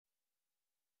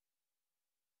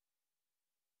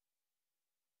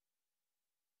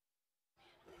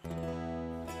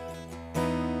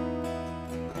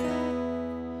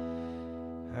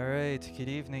right, good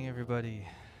evening, everybody.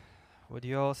 Would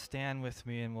you all stand with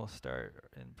me and we'll start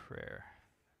in prayer?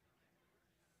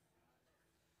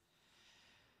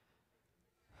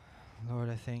 Lord,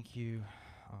 I thank you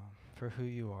for who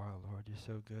you are, Lord. You're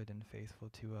so good and faithful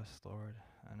to us, Lord.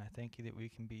 And I thank you that we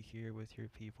can be here with your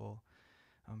people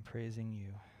praising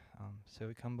you. So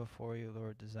we come before you,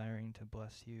 Lord, desiring to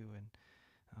bless you. And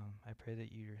I pray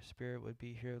that your spirit would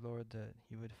be here, Lord, that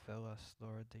you would fill us,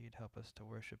 Lord, that you'd help us to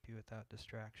worship you without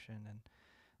distraction. And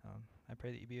I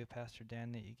pray that you be with Pastor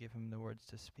Dan, that you give him the words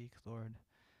to speak, Lord,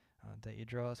 that you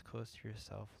draw us close to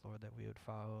yourself, Lord, that we would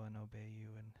follow and obey you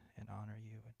and honor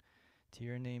you. And to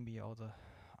your name be all the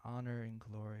honor and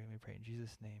glory. We pray in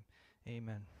Jesus' name.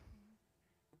 Amen.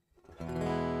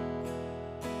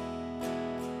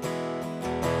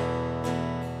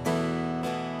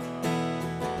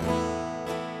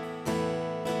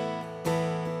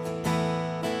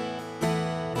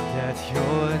 That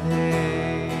your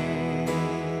name,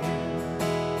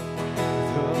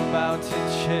 the mountain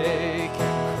shake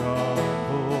and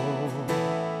crumble.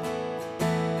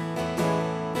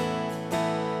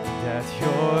 That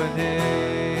your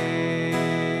name,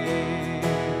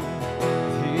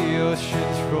 the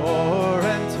oceans roar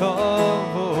and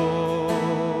tumble.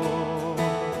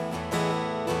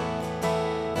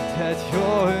 That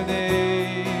your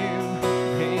name,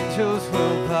 angels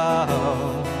will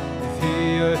bow, the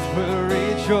earth will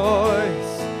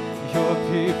rejoice, your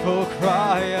people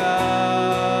cry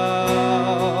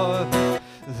out.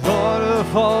 Lord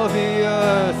of all the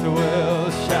earth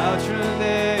will shout your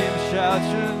name,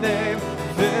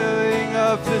 filling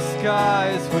up the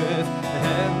skies with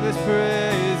endless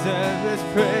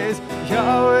praise.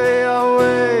 Yahweh,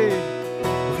 Yahweh,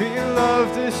 we love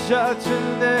to shout your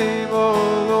name, O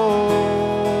Lord.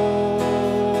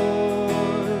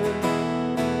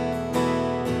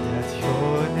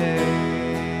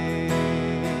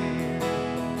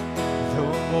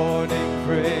 Morning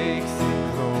breaks in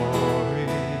glory,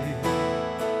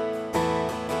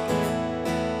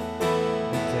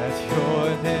 that your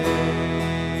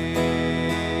name,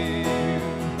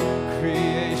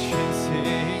 creation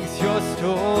sings your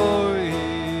story,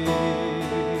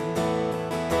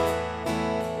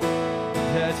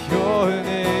 that your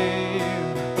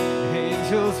name,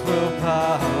 angels will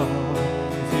bow,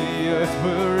 the earth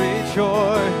will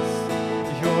rejoice,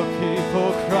 your people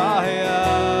cry out.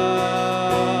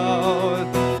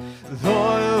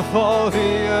 All the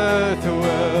earth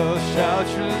will shout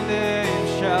your name,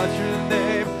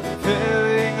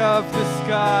 filling up the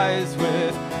skies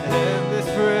with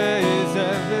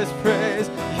endless praise.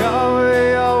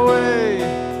 Yahweh, Yahweh,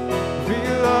 we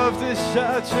love to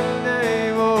shout your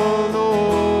name, O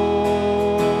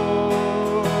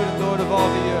Lord. And Lord of all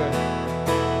the earth,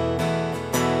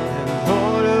 and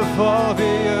Lord of all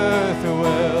the earth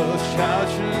will shout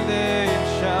your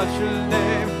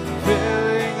name,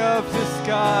 filling up the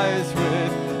skies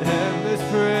with endless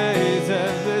praise.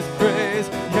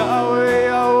 Yahweh,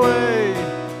 Yahweh,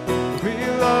 we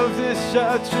love to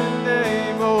shout your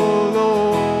name, O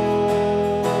Lord.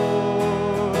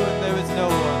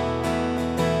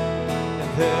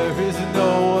 There is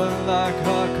no one like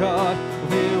our God.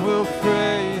 We will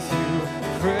praise you.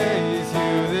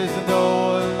 There's no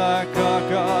one like our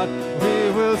God.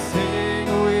 We will sing.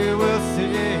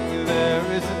 There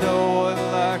is no one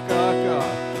like our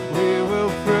God. We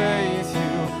will praise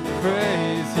you.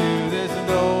 There's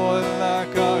no one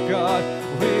like our God.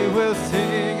 We will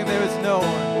sing. There is no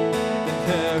one.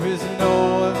 There is no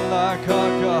one like our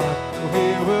God. We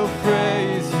will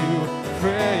praise you.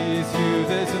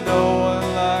 There's no one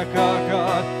like our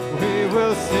God. We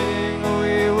will sing.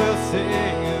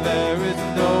 There is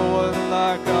no one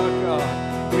like our God.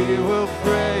 We will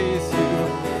praise you.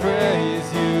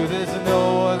 There's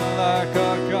no one like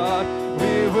our God.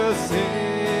 We will sing.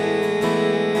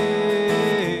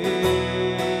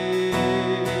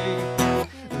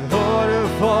 Lord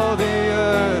of all the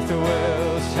earth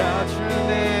will shout your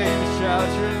name,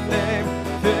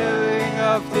 filling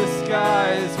up the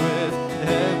skies with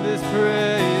endless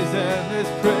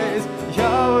praise.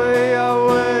 Yahweh,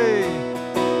 Yahweh,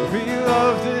 we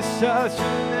love to shout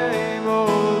your name, O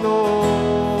Lord.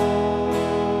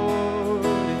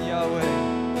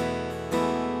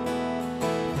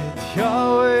 And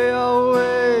Yahweh,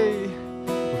 Yahweh,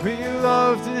 we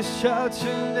love to shout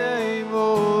your name, O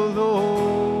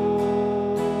Lord.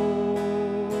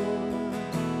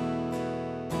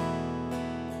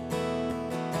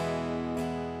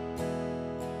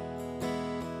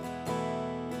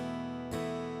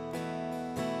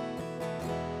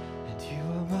 And you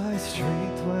are my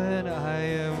strength when I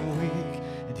am weak,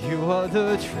 and you are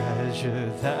the treasure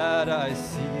that I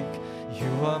seek.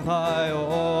 You are my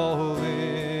all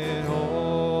in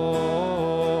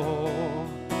all.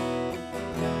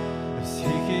 I'm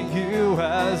seeking you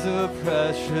as a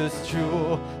precious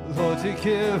jewel. Lord, to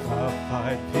give up,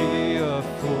 I'd be a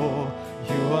fool.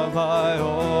 You are my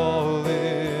all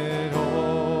in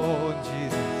all,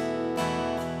 Jesus.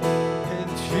 And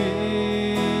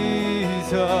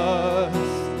Jesus,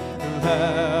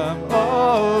 Lamb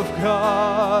of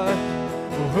God,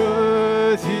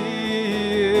 worthy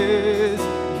is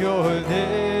your name.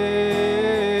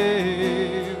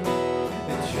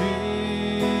 And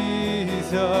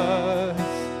Jesus,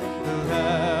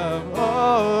 Lamb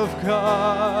of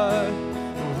God,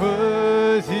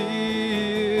 worthy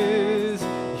is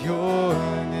your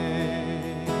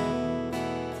name.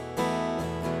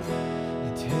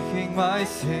 And taking my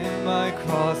sin, my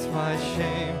cross, my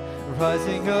shame,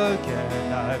 rising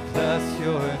again, I bless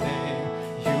your name.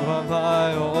 You are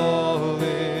my all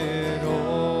in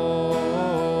all.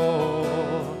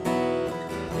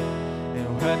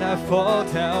 And when I fall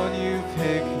down, you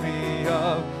pick me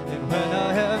up. And when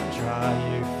I am dry,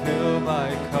 you fill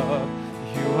my cup.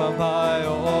 You are my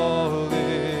all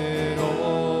in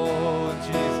all,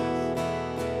 Jesus.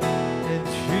 And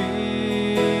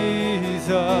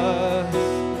Jesus,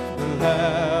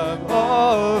 Lamb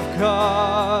of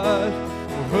God,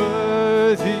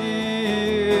 worthy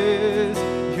is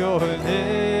your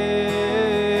name.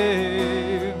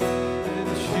 And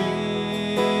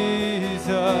Jesus,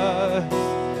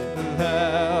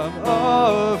 Lamb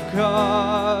of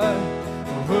God,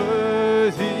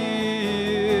 worthy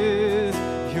is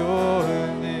your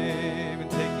name.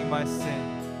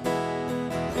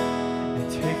 And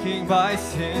taking my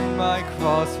sin, my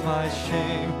cross, my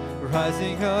shame,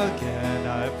 rising again,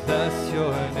 I bless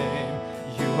your name.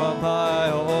 You are my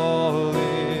all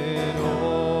in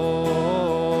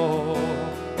all.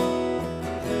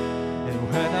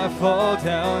 And when I fall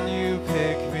down, you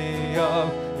pick me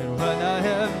up. And when I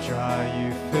am dry,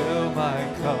 you fill my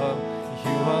cup.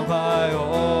 You are my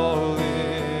all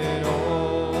in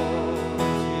all.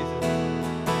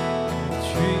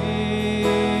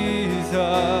 Jesus,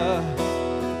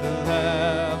 the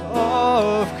Lamb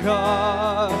of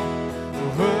God,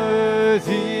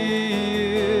 worthy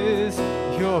is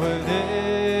your name.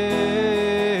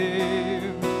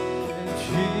 And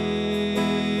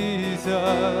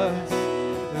Jesus,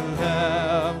 the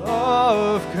Lamb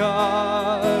of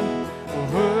God,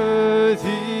 worthy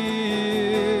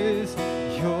is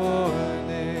your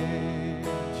name.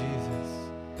 Jesus,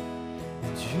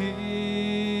 and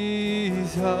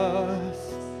Jesus,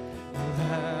 the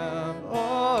Lamb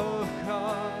of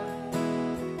God,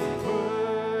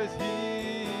 worthy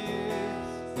is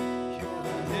your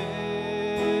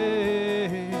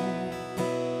name.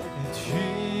 And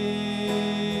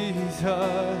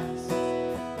Jesus,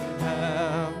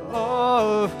 Lamb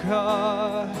of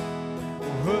God,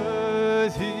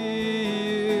 worthy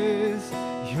is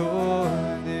your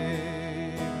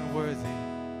name. Worthy,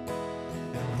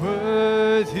 and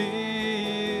worthy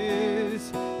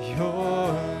is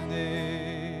your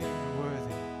name.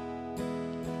 Worthy,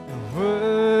 and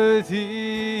worthy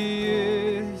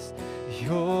is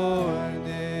your name.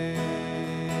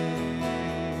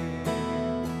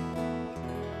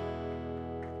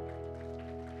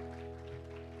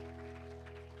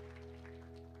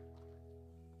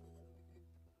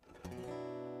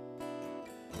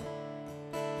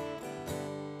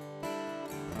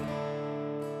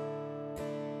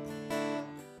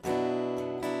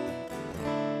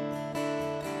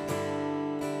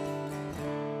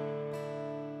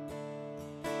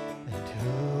 And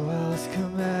who else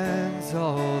commands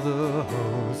all the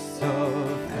hosts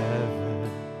of heaven?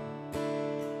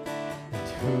 And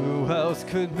who else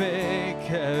could make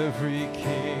every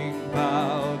king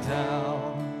bow down?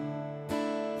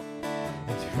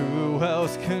 And who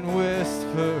else can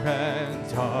whisper and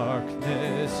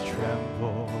darkness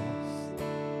trembles?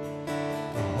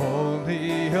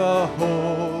 Only a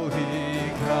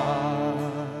holy God.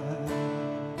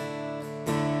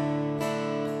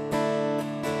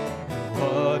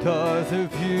 What other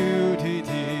beauty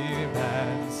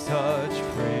demands such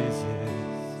praises?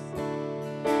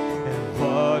 And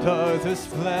what other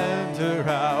splendor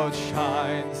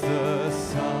outshines the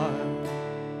sun?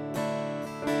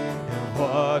 And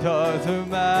what other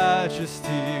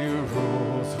majesty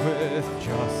rules with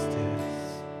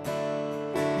justice?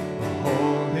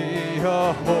 Only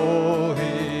a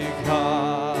holy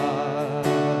God.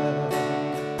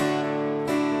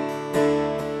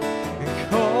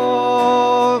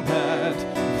 Come and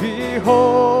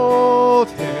behold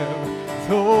him,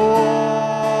 the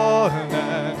one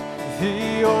and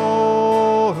the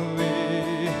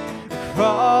only.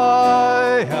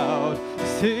 Cry out,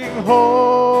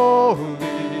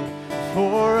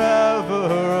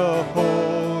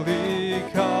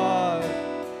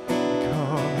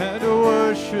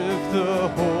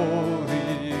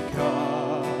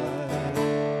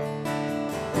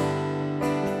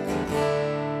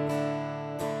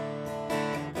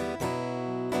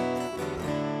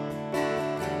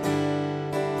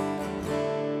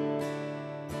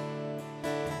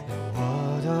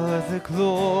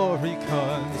 glory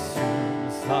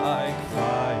consumes like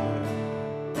fire.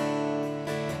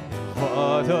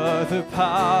 What other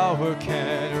power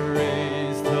can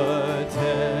raise the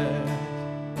dead?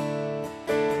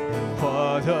 And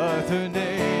what other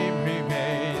name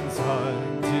remains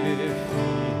undefeated?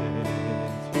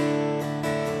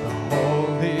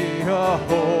 Only a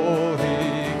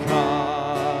holy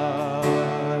God.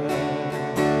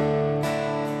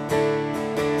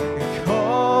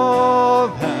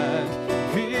 Come and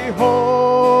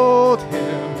behold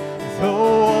Him, the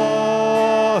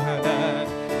one and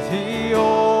the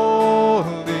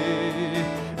only.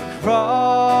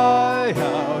 Cry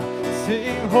out,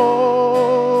 sing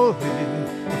holy,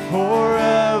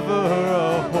 forever a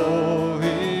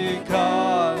holy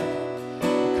God.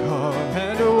 Come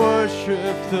and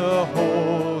worship the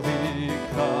holy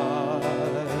God.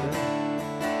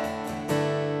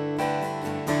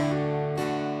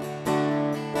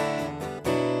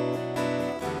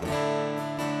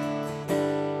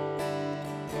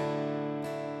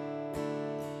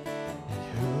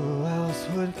 Who else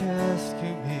would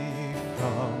rescue me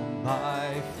from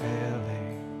my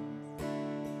failing?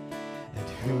 And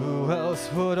who else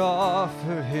would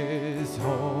offer His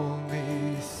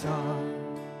only Son?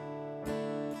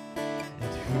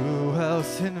 And who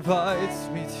else invites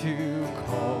me to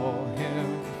call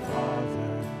Him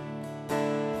Father?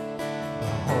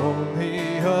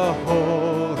 Only a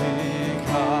holy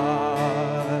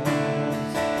God.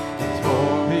 And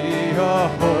only a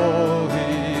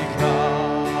holy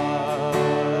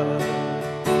God.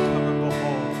 Come and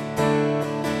behold.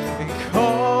 And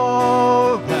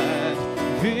come and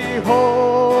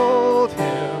behold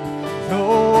Him, the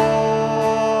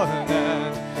one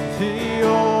and the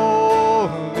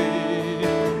only.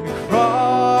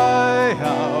 Cry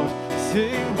out,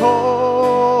 sing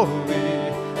holy,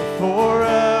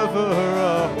 forever a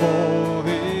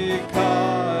holy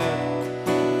God.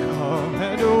 Come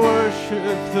and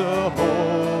worship the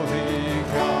holy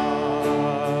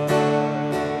God.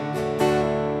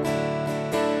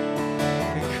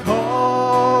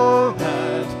 Come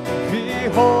and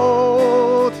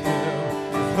behold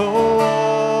Him, the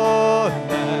one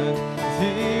and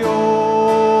the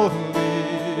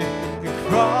only.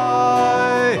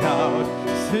 Cry out,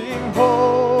 sing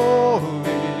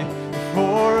holy,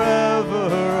 forever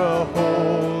a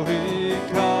holy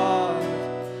God.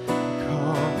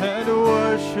 Come and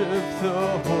worship the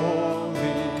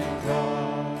holy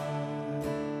God.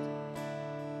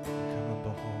 Come and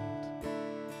behold.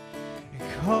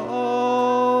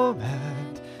 Come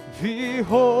and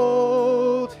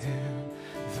behold Him,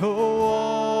 the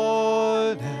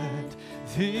one and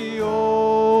the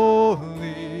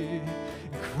only.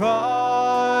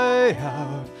 Cry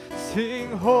out,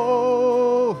 sing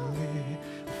holy,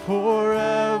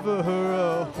 forever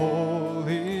a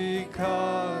holy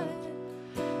God.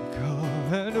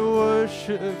 Come and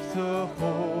worship the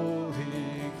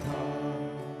holy God.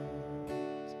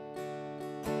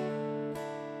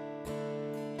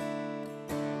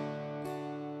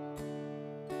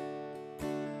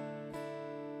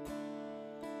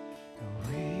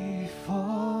 We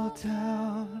fall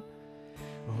down,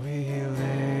 we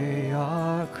lay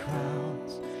our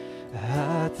crowns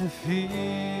at the feet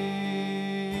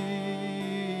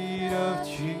of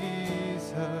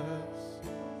Jesus.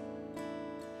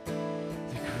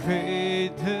 The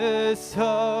greatness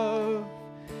of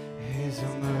His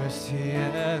mercy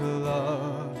and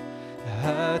love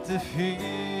at the feet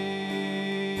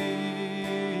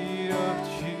of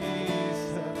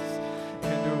Jesus.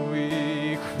 And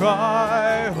we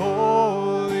cry,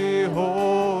 holy,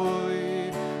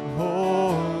 holy,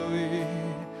 holy.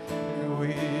 And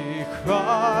we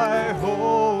cry,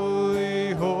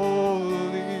 holy,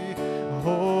 holy,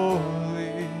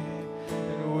 holy.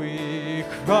 And we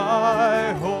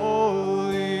cry,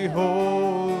 holy,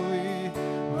 holy,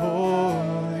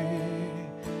 holy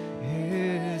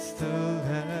is the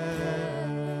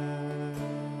Lamb.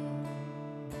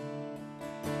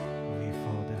 We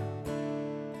fall down.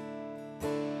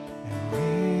 And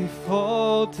we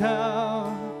fall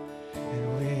down, and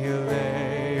we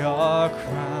lay our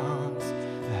crowns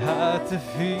at the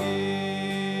feet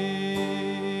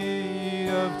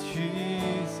of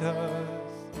Jesus.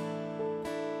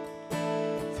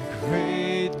 The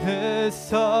greatness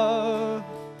of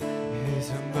His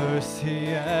mercy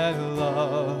and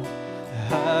love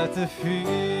at the feet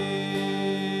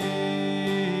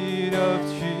of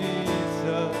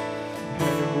Jesus.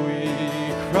 And we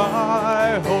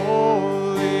cry,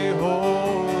 holy,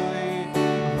 holy,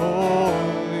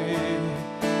 holy.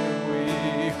 And we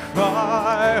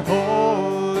cry,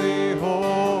 holy,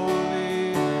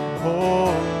 holy,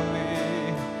 holy.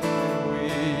 And we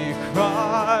cry,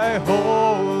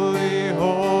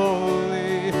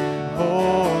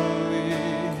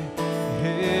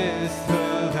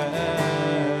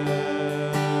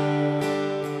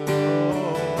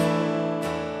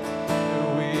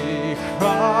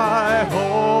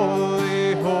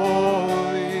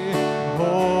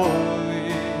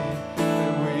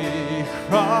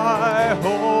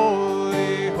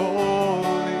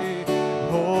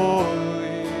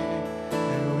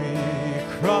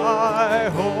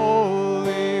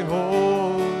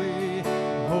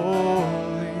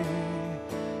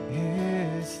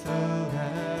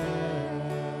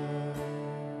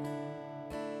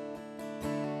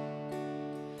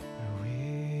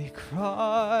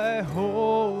 cry,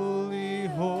 holy,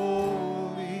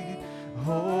 holy,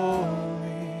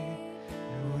 holy.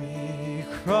 We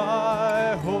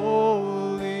cry,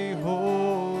 holy,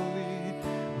 holy,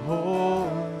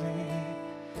 holy.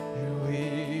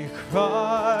 We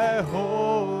cry,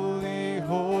 holy,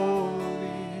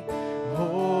 holy,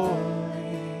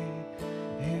 holy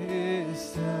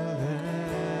is the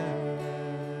Lamb.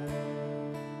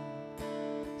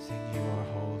 Sing, you are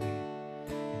holy,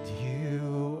 and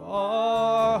you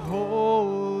are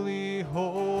holy,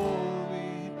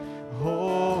 holy,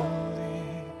 holy.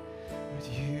 But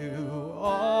you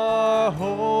are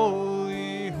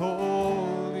holy,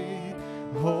 holy,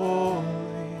 holy.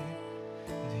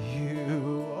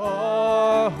 You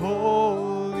are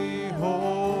holy,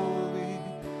 holy,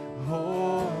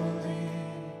 holy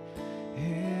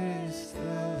is the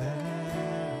Lamb.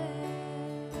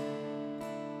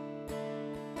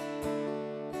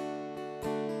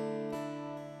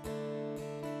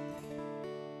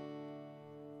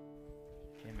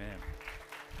 Amen.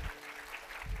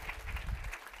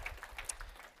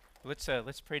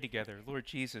 Let's pray together. Lord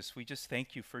Jesus, we just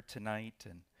thank you for tonight,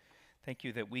 and thank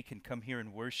you that we can come here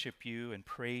and worship you and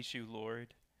praise you,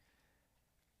 Lord.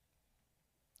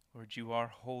 Lord, you are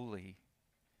holy.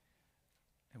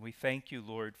 And we thank you,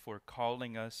 Lord, for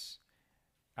calling us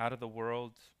out of the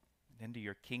world into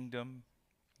your kingdom,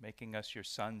 making us your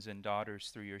sons and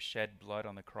daughters through your shed blood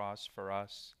on the cross for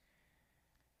us.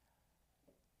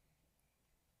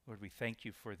 Lord, we thank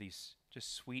you for these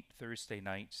just sweet Thursday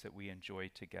nights that we enjoy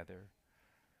together.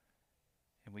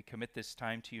 And we commit this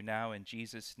time to you now in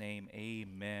Jesus' name,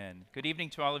 amen. Good evening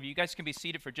to all of you. You guys can be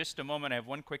seated for just a moment. I have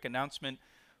one quick announcement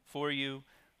for you.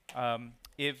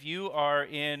 If you are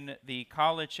in the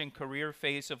college and career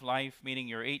phase of life, meaning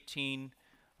you're 18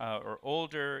 or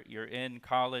older, you're in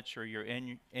college or you're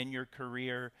in your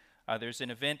career, there's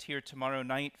an event here tomorrow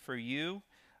night for you.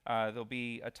 There'll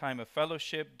be a time of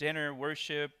fellowship, dinner,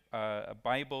 worship, a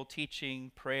Bible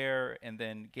teaching, prayer, and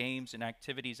then games and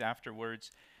activities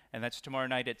afterwards. And that's tomorrow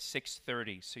night at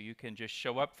 6:30. So you can just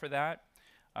show up for that.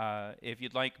 If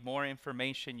you'd like more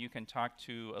information, you can talk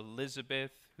to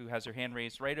Elizabeth, who has her hand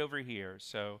raised right over here.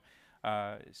 So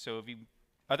if you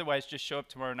otherwise, just show up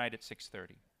tomorrow night at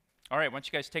 6:30. All right, why don't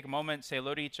you guys take a moment, say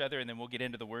hello to each other, and then we'll get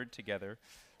into the Word together.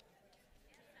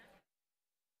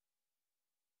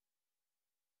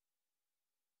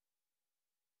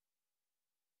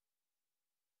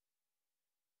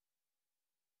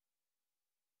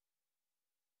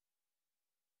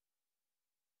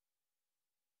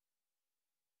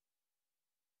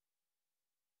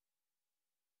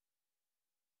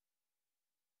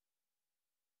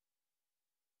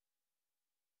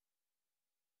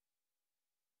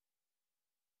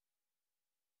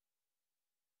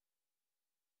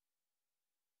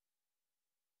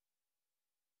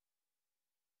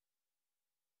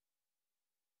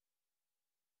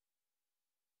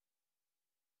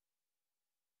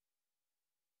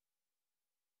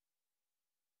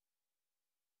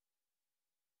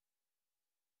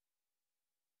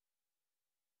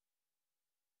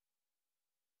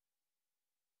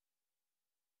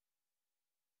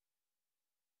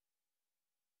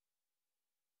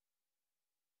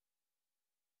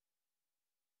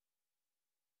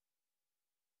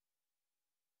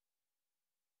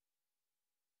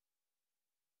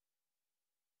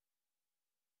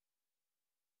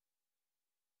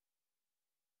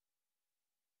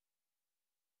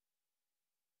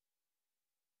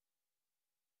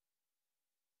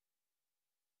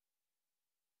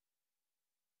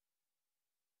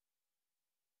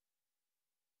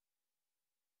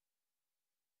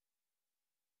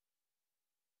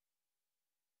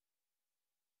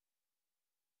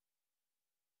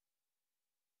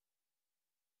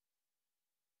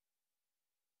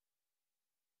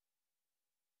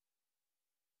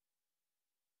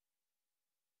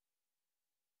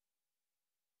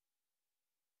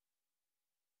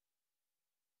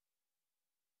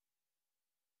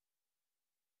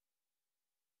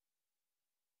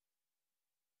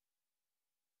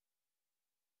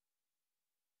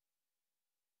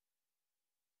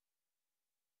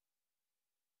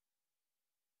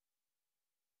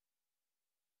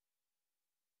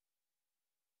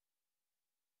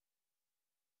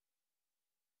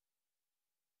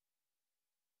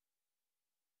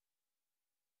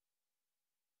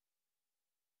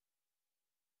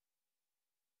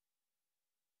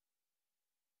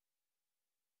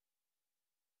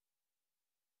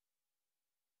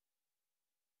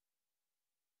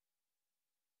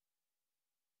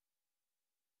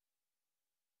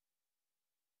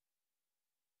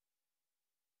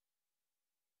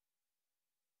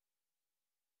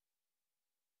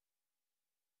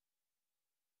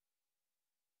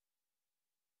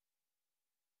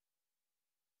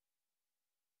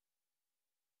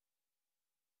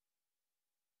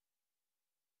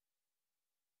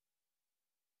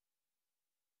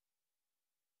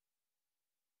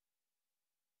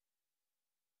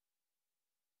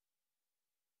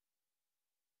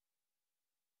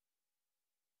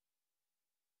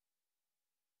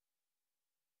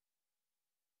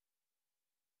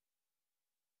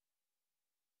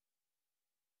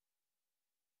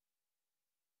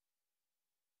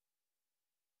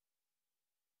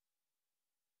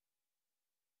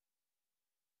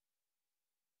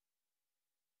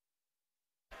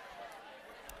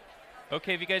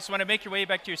 Okay, if you guys want to make your way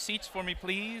back to your seats for me,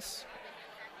 please.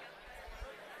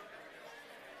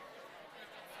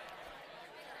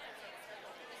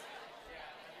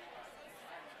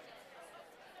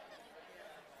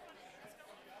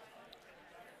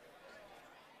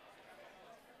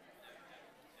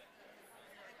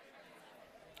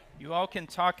 You all can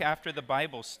talk after the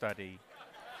Bible study.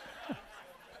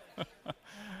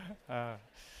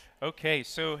 Okay,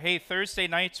 so hey, Thursday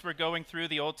nights we're going through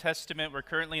the Old Testament. We're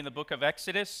currently in the book of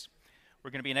Exodus.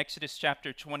 We're going to be in Exodus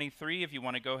chapter 23. If you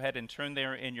want to go ahead and turn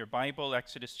there in your Bible,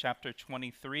 Exodus chapter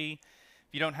 23. If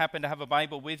you don't happen to have a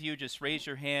Bible with you, just raise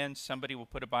your hand. Somebody will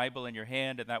put a Bible in your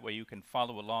hand, and that way you can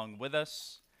follow along with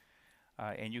us.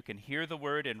 And you can hear the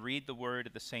word and read the word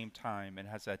at the same time. It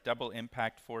has that double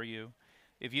impact for you.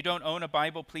 If you don't own a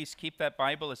Bible, please keep that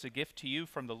Bible as a gift to you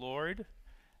from the Lord.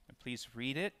 And please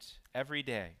read it every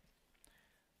day.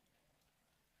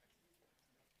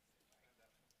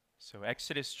 So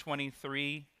Exodus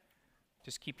 23,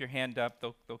 just keep your hand up.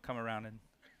 They'll come around and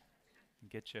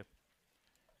get you.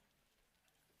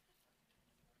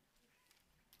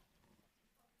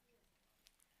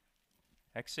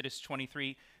 Exodus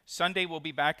 23. Sunday we'll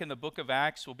be back in the book of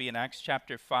Acts. We'll be in Acts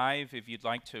chapter 5 if you'd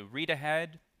like to read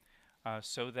ahead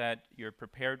so that you're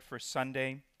prepared for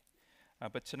Sunday.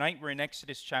 But tonight we're in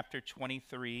Exodus chapter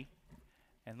 23.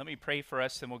 And let me pray for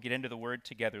us, and we'll get into the word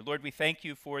together. Lord, we thank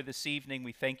you for this evening.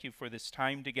 We thank you for this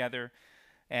time together.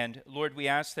 And Lord, we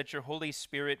ask that your Holy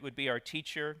Spirit would be our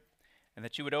teacher, and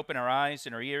that you would open our eyes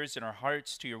and our ears and our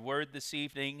hearts to your word this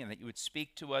evening, and that you would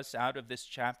speak to us out of this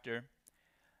chapter.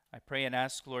 I pray and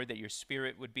ask, Lord, that your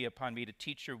Spirit would be upon me to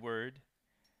teach your word.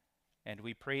 And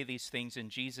we pray these things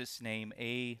in Jesus' name.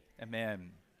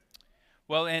 Amen.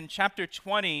 Well, in chapter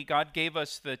 20, God gave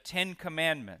us the 10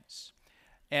 Commandments.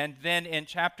 And then in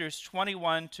chapters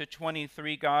 21 to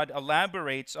 23, God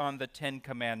elaborates on the 10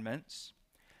 Commandments.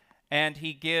 And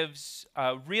he gives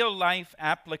real-life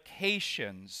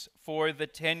applications for the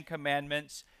 10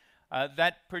 Commandments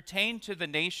that pertain to the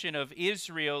nation of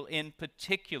Israel in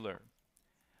particular.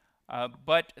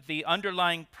 But the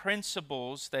underlying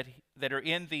principles that are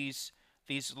in these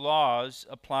laws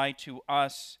apply to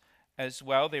us as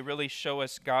well. They really show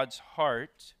us God's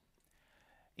heart.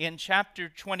 In chapter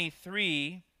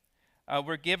 23,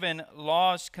 we're given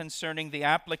laws concerning the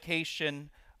application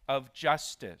of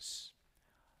justice,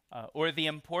 or the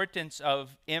importance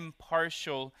of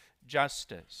impartial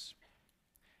justice.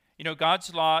 You know,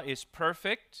 God's law is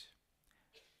perfect.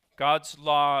 God's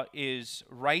law is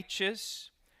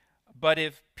righteous. But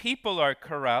if people are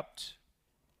corrupt,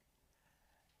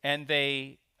 and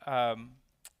they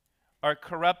are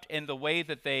corrupt in the way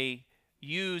that they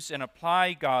use and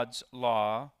apply God's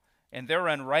law, and they're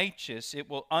unrighteous, it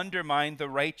will undermine the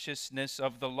righteousness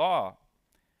of the law.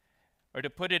 Or to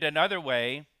put it another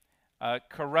way,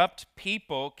 corrupt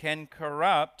people can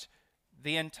corrupt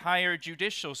the entire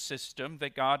judicial system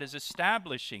that God is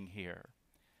establishing here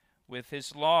with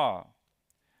his law.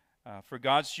 For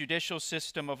God's judicial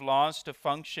system of laws to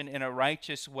function in a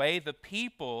righteous way, the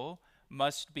people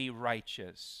must be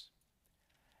righteous.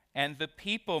 And the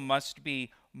people must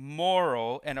be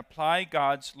moral and apply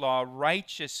God's law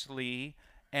righteously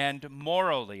and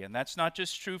morally. And that's not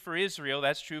just true for Israel,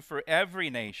 that's true for every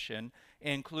nation,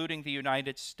 including the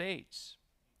United States.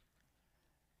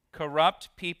 Corrupt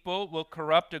people will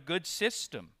corrupt a good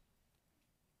system.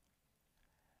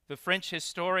 The French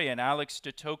historian Alex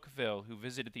de Tocqueville, who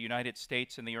visited the United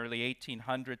States in the early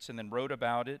 1800s and then wrote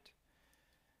about it,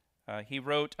 he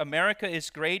wrote, "America is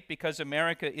great because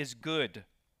America is good.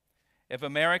 If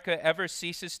America ever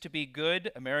ceases to be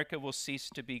good, America will cease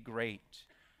to be great."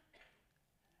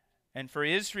 And for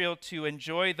Israel to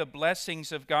enjoy the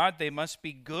blessings of God, they must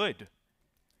be good.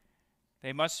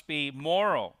 They must be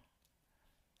moral.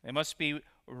 They must be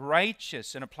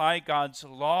righteous and apply God's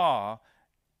law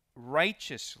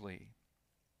righteously.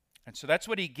 And so that's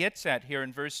what he gets at here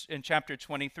in chapter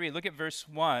 23. Look at verse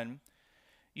 1.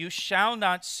 "You shall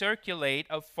not circulate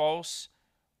a false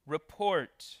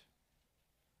report."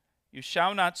 You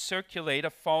shall not circulate a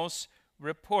false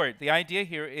report. The idea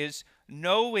here is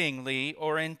knowingly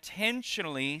or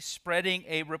intentionally spreading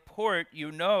a report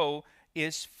you know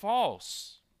is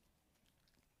false.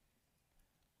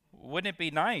 Wouldn't it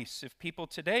be nice if people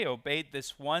today obeyed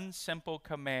this one simple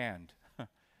command?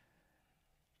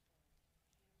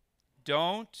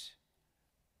 Don't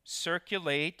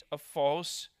circulate a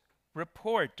false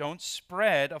report. Don't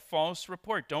spread a false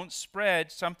report. Don't spread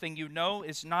something you know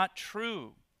is not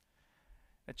true,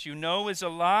 that you know is a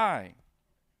lie.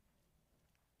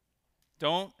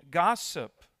 Don't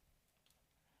gossip.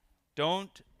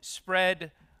 Don't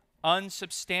spread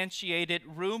unsubstantiated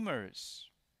rumors.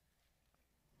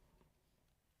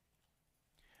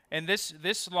 And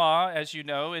this law, as you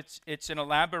know, it's an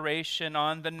elaboration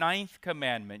on the 9th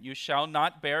commandment. You shall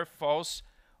not bear false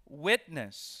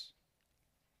witness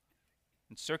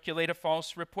and circulate a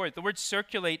false report. The word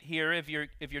circulate here, if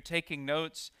you're taking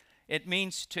notes, it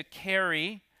means to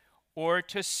carry or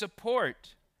to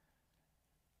support.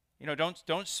 You know,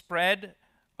 don't spread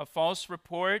a false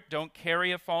report, don't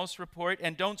carry a false report,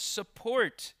 and don't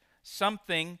support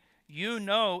something you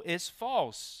know is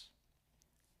false.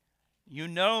 You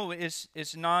know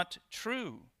is not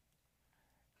true.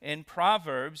 In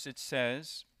Proverbs, it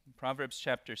says, in Proverbs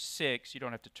chapter 6, you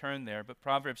don't have to turn there, but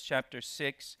Proverbs chapter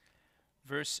 6,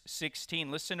 verse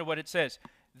 16, listen to what it says.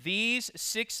 These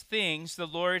 6 things the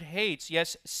Lord hates,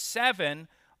 yes, 7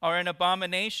 are an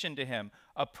abomination to him.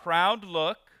 A proud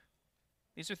look,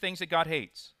 these are things that God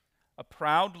hates. A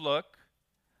proud look,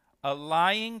 a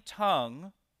lying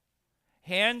tongue,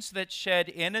 hands that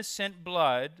shed innocent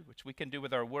blood, which we can do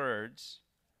with our words,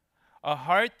 a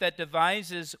heart that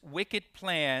devises wicked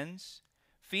plans,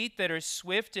 feet that are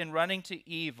swift in running to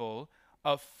evil,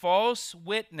 a false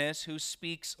witness who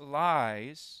speaks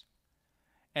lies,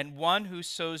 and one who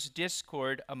sows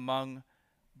discord among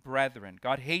brethren.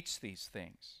 God hates these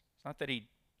things. It's not that he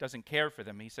doesn't care for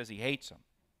them. He says he hates them.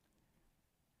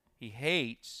 He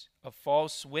hates a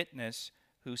false witness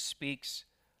who speaks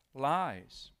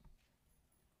lies.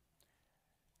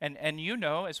 And you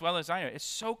know, as well as I know, it's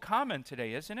so common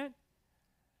today, isn't it?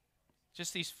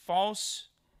 Just these false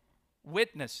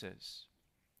witnesses,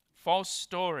 false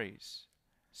stories,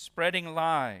 spreading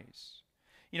lies.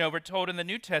 You know, we're told in the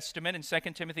New Testament in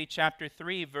 2 Timothy chapter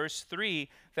 3, verse 3,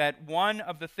 that one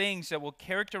of the things that will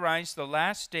characterize the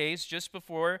last days just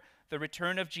before the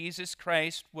return of Jesus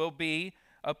Christ will be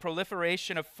a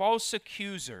proliferation of false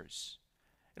accusers.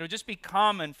 It'll just be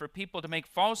common for people to make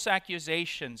false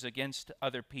accusations against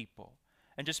other people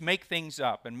and just make things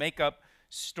up and make up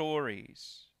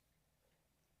stories.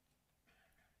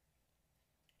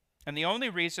 And the only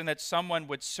reason that someone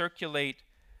would circulate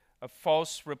a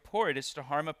false report is to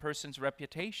harm a person's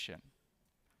reputation,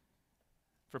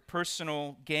 for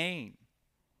personal gain.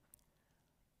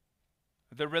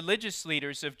 The religious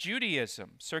leaders of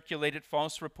Judaism circulated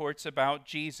false reports about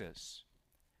Jesus.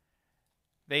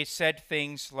 They said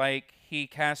things like, he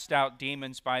cast out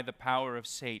demons by the power of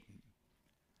Satan.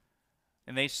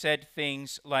 And they said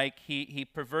things like, he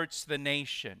perverts the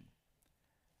nation.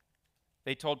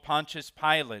 They told Pontius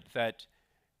Pilate that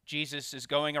Jesus is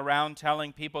going around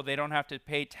telling people they don't have to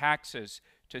pay taxes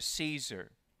to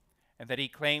Caesar, and that he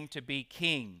claimed to be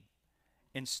king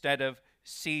instead of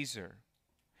Caesar.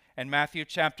 And Matthew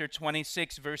chapter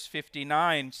 26, verse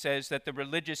 59 says that the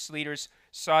religious leaders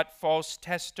sought false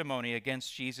testimony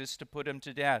against Jesus to put him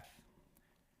to death.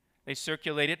 They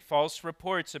circulated false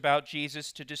reports about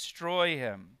Jesus to destroy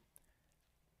him.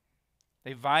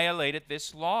 They violated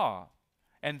this law,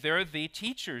 and they're the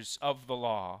teachers of the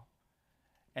law.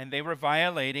 And they were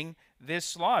violating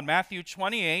this law. In Matthew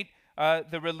 28,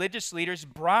 the religious leaders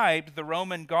bribed the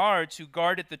Roman guards who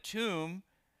guarded the tomb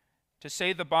to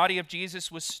say the body of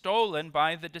Jesus was stolen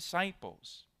by the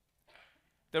disciples.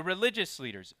 The religious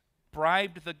leaders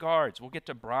bribed the guards. We'll get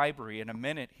to bribery in a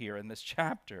minute here in this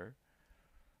chapter.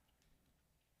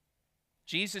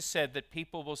 Jesus said that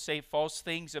people will say false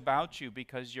things about you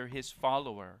because you're his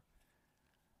follower,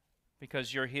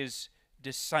 because you're his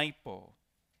disciple.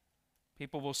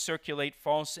 People will circulate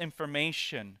false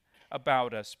information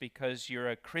about us because you're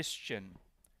a Christian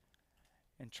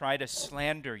and try to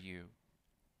slander you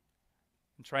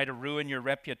and try to ruin your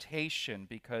reputation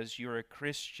because you're a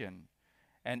Christian.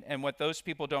 And what those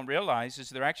people don't realize is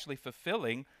they're actually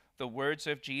fulfilling the words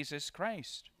of Jesus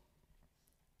Christ.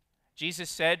 Jesus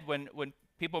said when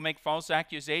people make false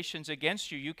accusations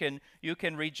against you, you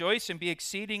can rejoice and be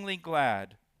exceedingly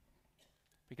glad,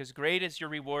 because great is your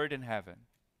reward in heaven.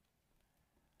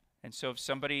 And so if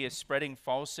somebody is spreading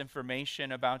false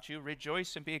information about you,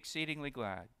 rejoice and be exceedingly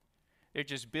glad. They're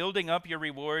just building up your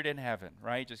reward in heaven,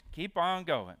 right? Just keep on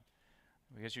going,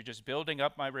 because you're just building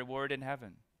up my reward in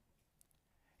heaven.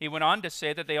 He went on to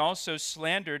say that they also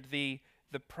slandered the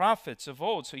prophets of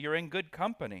old. So you're in good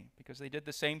company, because they did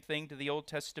the same thing to the Old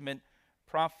Testament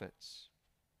prophets.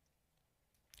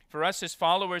 For us as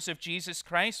followers of Jesus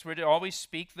Christ, we're to always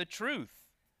speak the truth.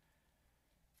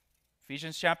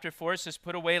 Ephesians chapter 4 says,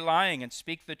 put away lying and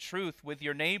speak the truth with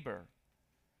your neighbor.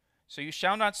 So you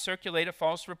shall not circulate a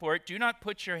false report. Do not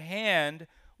put your hand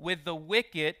with the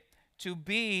wicked to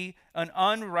be an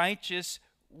unrighteous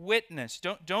witness.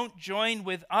 Don't join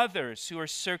with others who are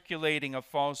circulating a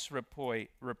false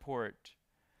report.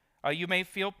 You may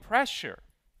feel pressure,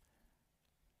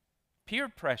 peer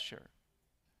pressure,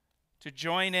 to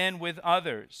join in with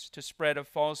others to spread a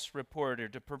false report or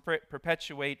to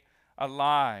perpetuate a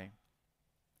lie.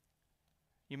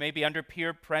 You may be under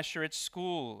peer pressure at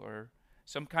school or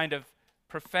some kind of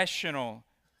professional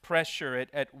pressure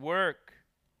at work.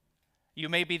 You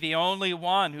may be the only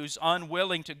one who's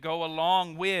unwilling to go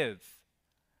along with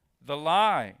the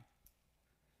lie.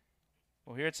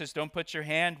 Well, here it says, don't put your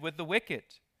hand with the wicked,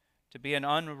 to be an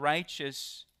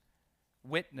unrighteous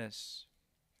witness.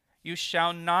 You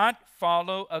shall not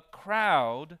follow a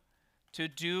crowd to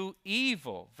do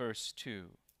evil, verse 2.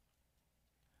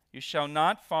 You shall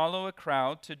not follow a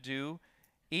crowd to do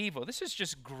evil. This is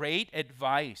just great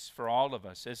advice for all of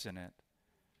us, isn't it?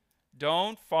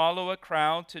 Don't follow a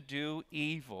crowd to do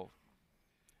evil.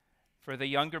 For the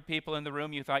younger people in the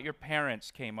room, you thought your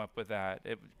parents came up with that.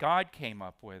 God came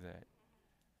up with it.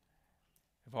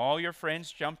 If all your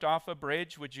friends jumped off a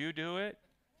bridge, would you do it?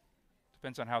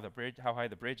 Depends on how high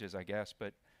the bridge is, I guess.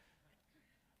 But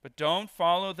don't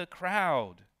follow the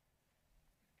crowd.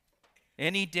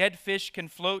 Any dead fish can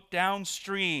float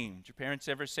downstream. Did your parents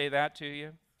ever say that to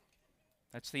you?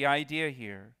 That's the idea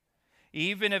here.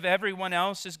 Even if everyone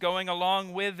else is going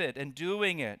along with it and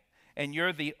doing it, and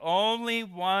you're the only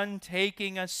one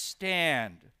taking a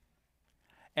stand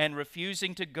and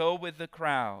refusing to go with the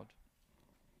crowd,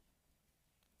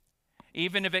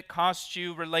 even if it costs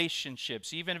you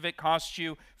relationships, even if it costs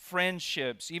you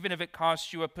friendships, even if it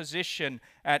costs you a position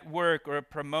at work or a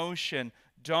promotion,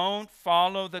 don't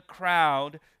follow the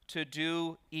crowd to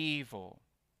do evil.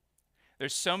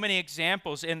 There's so many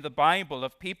examples in the Bible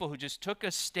of people who just took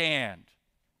a stand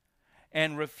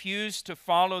and refused to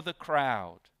follow the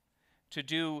crowd to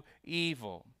do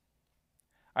evil.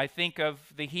 I think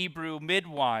of the Hebrew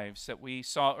midwives that we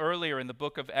saw earlier in the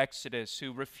book of Exodus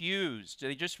who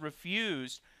they just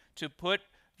refused to put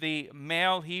the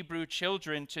male Hebrew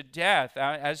children to death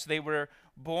as they were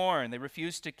born. They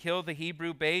refused to kill the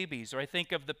Hebrew babies. Or I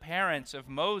think of the parents of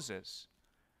Moses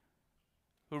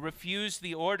who refused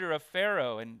the order of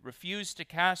Pharaoh and refused to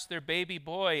cast their baby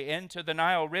boy into the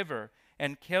Nile River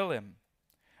and kill him.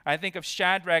 I think of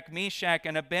Shadrach, Meshach,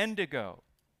 and Abednego.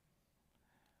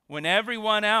 When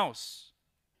everyone else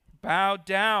bowed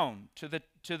down to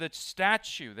the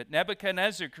statue that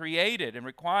Nebuchadnezzar created and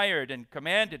required and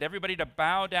commanded everybody to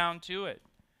bow down to it,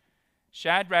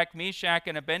 Shadrach, Meshach,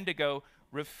 and Abednego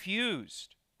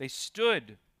refused. They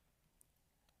stood.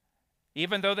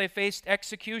 Even though they faced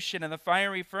execution in the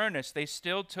fiery furnace, they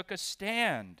still took a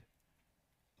stand.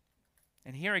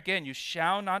 And here again, you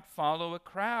shall not follow a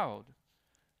crowd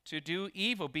to do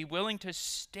evil. Be willing to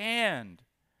stand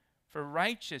for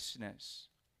righteousness.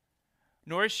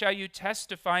 Nor shall you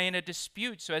testify in a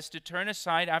dispute so as to turn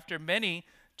aside after many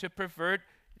to pervert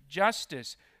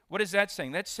justice. What is that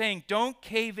saying? That's saying don't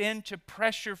cave in to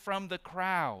pressure from the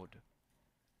crowd.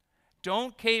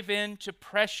 Don't cave in to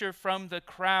pressure from the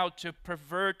crowd to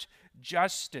pervert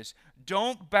justice.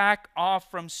 Don't back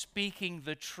off from speaking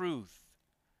the truth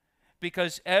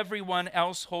because everyone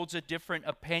else holds a different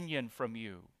opinion from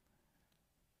you.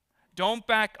 Don't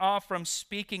back off from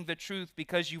speaking the truth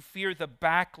because you fear the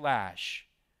backlash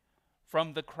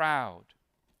from the crowd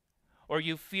or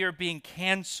you fear being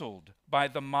canceled by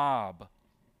the mob.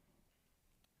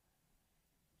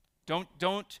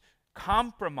 Don't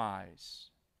compromise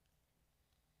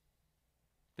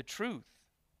the truth.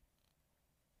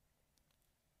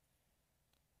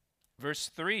 Verse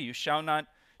 3, you shall not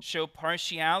show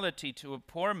partiality to a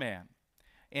poor man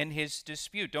in his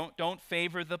dispute. Don't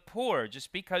favor the poor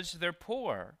just because they're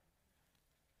poor.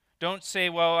 Don't say,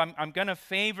 well, I'm going to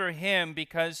favor him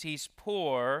because he's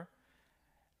poor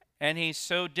and he's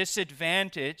so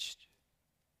disadvantaged.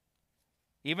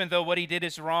 Even though what he did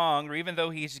is wrong or even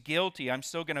though he's guilty, I'm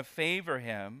still going to favor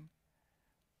him.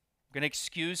 I'm going to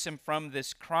excuse him from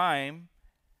this crime.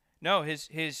 No,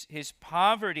 his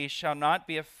poverty shall not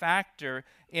be a factor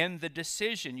in the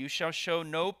decision. You shall show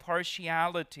no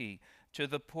partiality to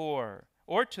the poor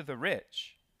or to the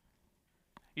rich.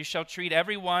 You shall treat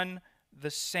everyone the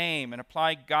same and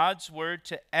apply God's word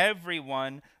to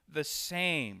everyone the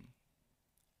same.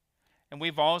 And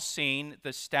we've all seen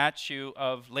the statue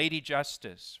of Lady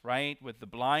Justice, right? With the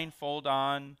blindfold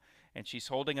on, and she's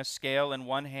holding a scale in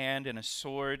one hand and a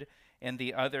sword in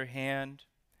the other hand.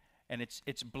 And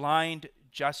it's blind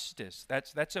justice.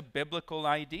 That's a biblical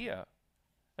idea.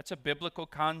 That's a biblical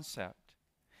concept.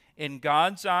 In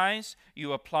God's eyes,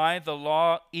 you apply the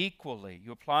law equally.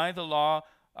 You apply the law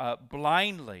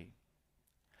blindly.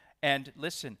 And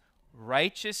listen,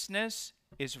 righteousness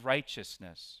is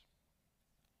righteousness.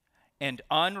 And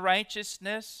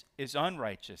unrighteousness is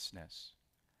unrighteousness.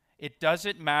 It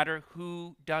doesn't matter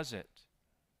who does it.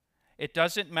 It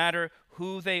doesn't matter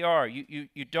who they are.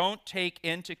 You don't take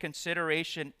into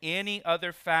consideration any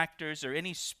other factors or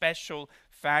any special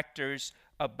factors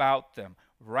about them.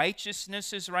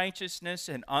 Righteousness is righteousness,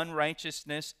 and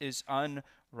unrighteousness is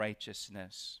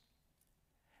unrighteousness.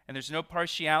 And there's no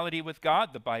partiality with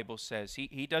God, the Bible says.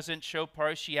 He doesn't show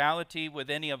partiality with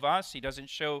any of us. He doesn't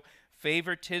show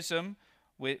favoritism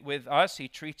with us. He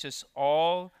treats us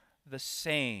all the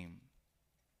same.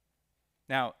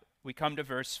 Now, we come to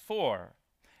verse 4.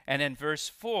 And in verse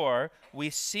 4, we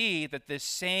see that this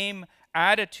same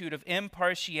attitude of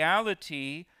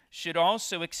impartiality should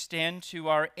also extend to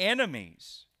our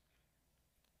enemies.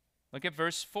 Look at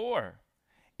verse 4.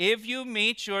 If you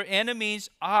meet your enemy's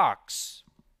ox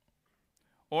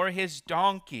or his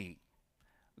donkey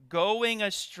going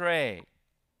astray,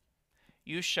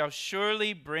 you shall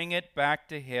surely bring it back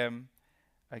to him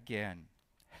again.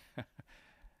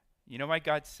 You know why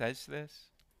God says this?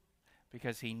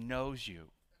 Because he knows you.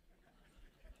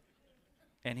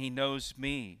 And he knows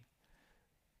me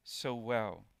so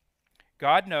well.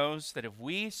 God knows that if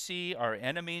we see our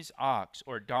enemy's ox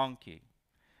or donkey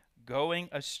going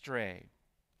astray,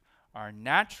 our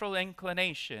natural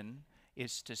inclination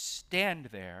is to stand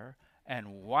there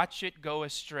and watch it go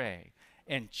astray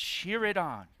and cheer it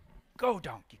on. Go,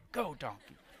 donkey, go,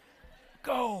 donkey,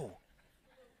 go.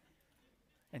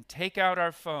 And take out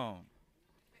our phone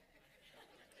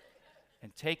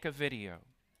and take a video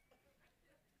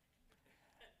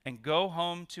and go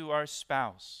home to our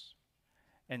spouse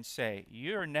and say,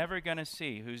 you're never going to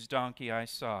see whose donkey I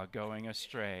saw going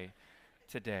astray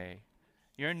today.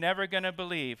 You're never going to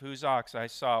believe whose ox I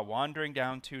saw wandering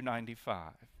down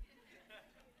 295.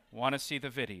 Want to see the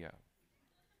video?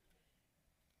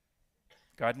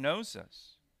 God knows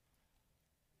us.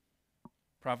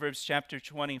 Proverbs chapter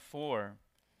 24.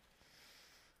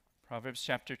 Proverbs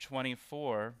chapter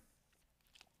 24,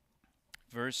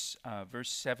 verse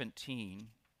 17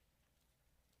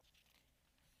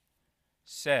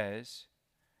 says,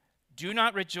 do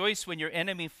not rejoice when your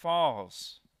enemy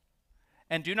falls,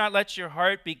 and do not let your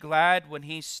heart be glad when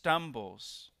he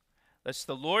stumbles, lest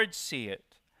the Lord see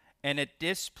it, and it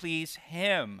displease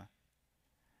him,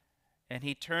 and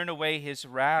he turn away his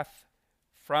wrath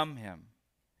from him.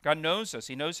 God knows us.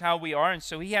 He knows how we are, and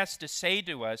so he has to say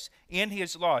to us in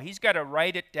his law, he's got to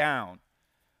write it down.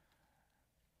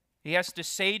 He has to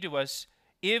say to us,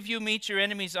 if you meet your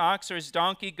enemy's ox or his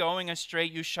donkey going astray,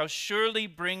 you shall surely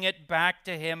bring it back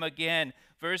to him again.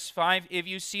 Verse 5, if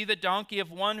you see the donkey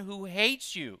of one who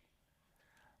hates you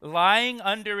lying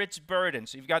under its burden.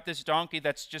 So you've got this donkey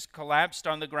that's just collapsed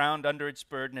on the ground under its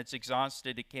burden. It's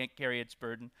exhausted. It can't carry its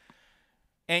burden.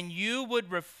 And you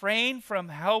would refrain from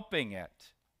helping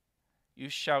it. You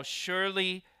shall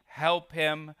surely help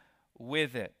him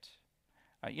with it.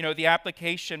 The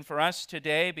application for us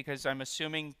today, because I'm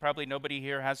assuming probably nobody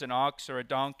here has an ox or a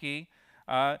donkey.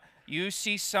 You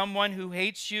see someone who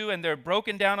hates you and they're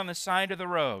broken down on the side of the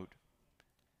road.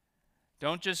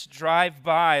 Don't just drive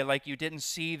by like you didn't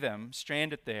see them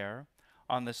stranded there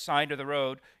on the side of the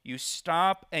road. You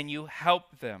stop and you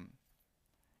help them.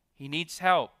 He needs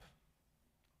help.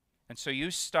 And so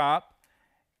you stop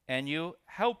and you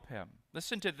help him.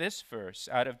 Listen to this verse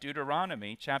out of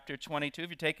Deuteronomy chapter 22. If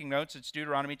you're taking notes, it's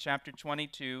Deuteronomy chapter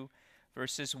 22,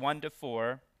 verses 1 to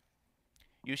 4.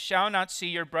 You shall not see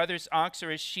your brother's ox or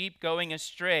his sheep going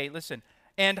astray, listen,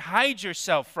 and hide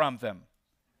yourself from them.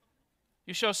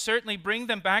 You shall certainly bring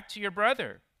them back to your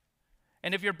brother.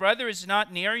 And if your brother is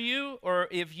not near you, or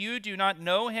if you do not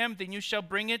know him, then you shall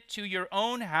bring it to your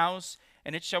own house,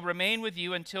 and it shall remain with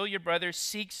you until your brother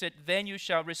seeks it. Then you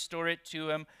shall restore it to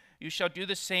him. You shall do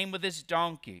the same with his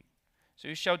donkey. So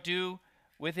you shall do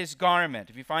with his garment.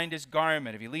 If you find his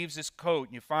garment, if he leaves his coat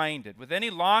and you find it. With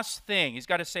any lost thing, he's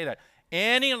got to say that.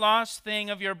 Any lost thing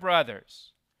of your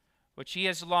brother's, which he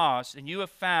has lost, and you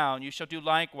have found, you shall do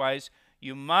likewise.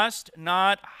 You must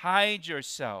not hide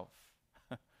yourself.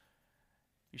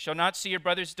 You shall not see your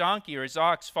brother's donkey or his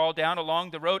ox fall down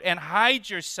along the road and hide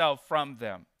yourself from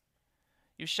them.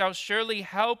 You shall surely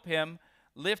help him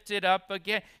lift it up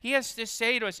again. He has to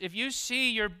say to us, if you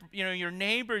see your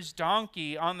neighbor's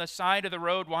donkey on the side of the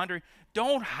road wandering,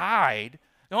 don't hide.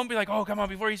 Don't be like, oh, come on,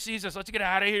 before he sees us, let's get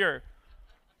out of here.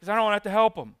 Because I don't want to have to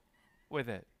help him with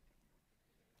it.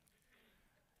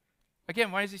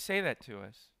 Again, why does he say that to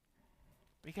us?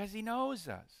 Because he knows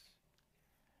us.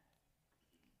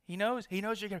 He knows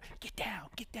you're going to get down.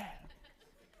 Get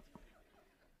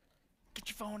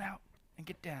your phone out and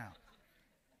get down.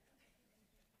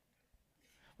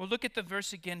 Well, look at the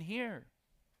verse again here.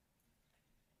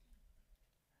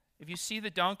 If you see the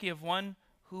donkey of one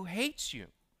who hates you,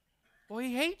 well,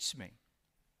 he hates me.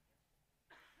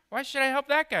 Why should I help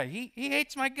that guy? He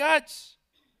hates my guts.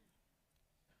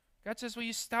 God says, will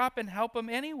you stop and help him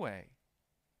anyway?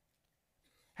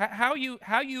 How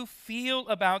you feel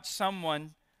about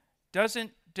someone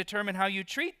doesn't determine how you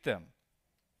treat them.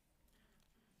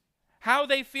 How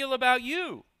they feel about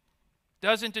you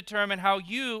doesn't determine how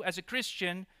you, as a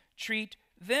Christian, treat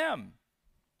them.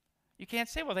 You can't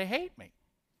say, well, they hate me.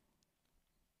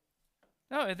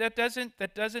 No, that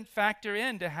doesn't factor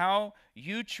into how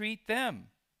you treat them.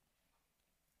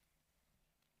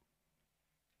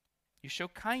 You show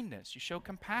kindness, you show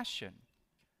compassion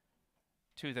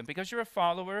to them because you're a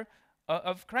follower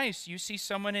of Christ. You see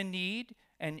someone in need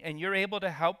and you're able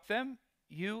to help them,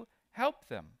 you help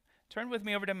them. Turn with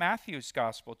me over to Matthew's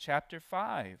Gospel, chapter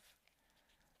 5.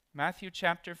 Matthew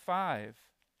chapter 5.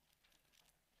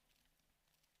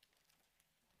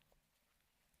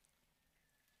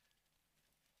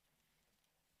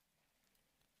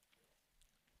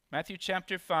 Matthew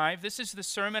chapter 5, this is the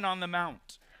Sermon on the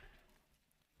Mount,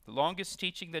 the longest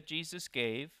teaching that Jesus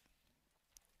gave.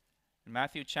 In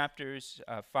Matthew chapters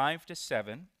 5 to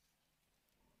 7.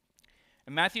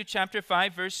 In Matthew chapter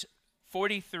 5, verse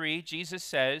 43, Jesus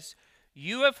says,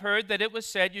 "You have heard that it was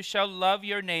said, you shall love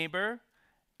your neighbor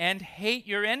and hate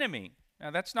your enemy."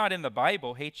 Now, that's not in the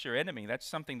Bible, hate your enemy. That's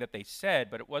something that they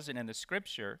said, but it wasn't in the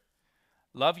Scripture.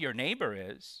 Love your neighbor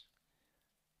is.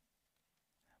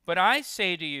 But I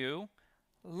say to you,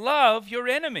 love your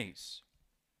enemies.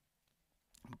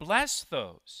 Bless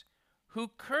those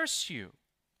who curse you.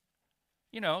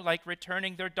 You know, like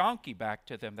returning their donkey back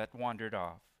to them that wandered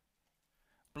off.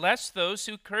 Bless those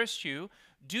who curse you.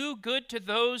 Do good to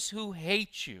those who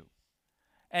hate you.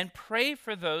 And pray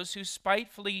for those who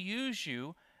spitefully use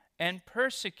you and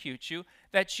persecute you,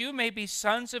 that you may be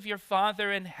sons of your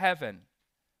Father in heaven.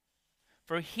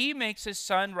 For he makes his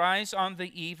sun rise on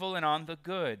the evil and on the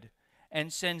good,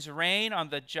 and sends rain on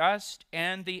the just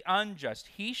and the unjust.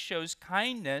 He shows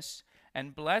kindness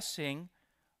and blessing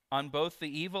on both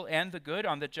the evil and the good,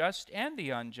 on the just and the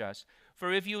unjust.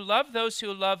 For if you love those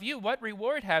who love you, what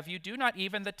reward have you? Do not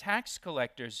even the tax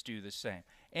collectors do the same?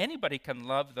 Anybody can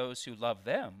love those who love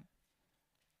them.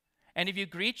 And if you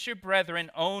greet your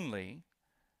brethren only,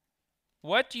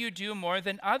 what do you do more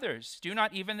than others? Do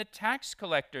not even the tax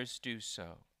collectors do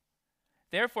so?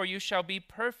 Therefore you shall be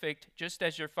perfect, just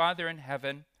as your Father in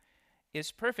heaven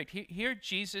is perfect. Here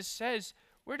Jesus says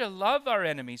we're to love our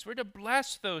enemies. We're to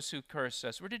bless those who curse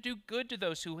us. We're to do good to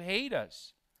those who hate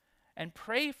us, and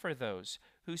pray for those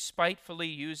who spitefully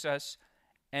use us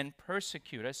and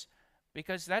persecute us,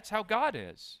 because that's how God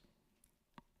is.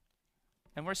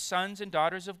 And we're sons and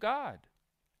daughters of God.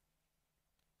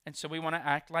 And so we want to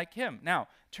act like him. Now,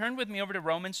 turn with me over to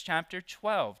Romans chapter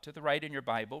 12, to the right in your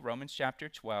Bible, Romans chapter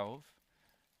 12.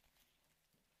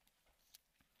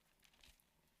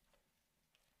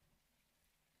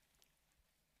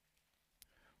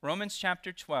 Romans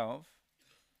chapter 12.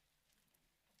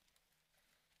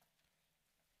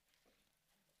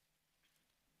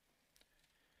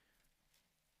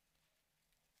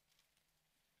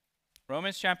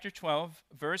 Romans chapter 12,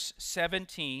 verse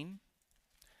 17.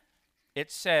 It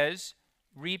says,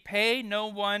 repay no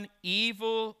one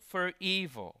evil for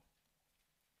evil.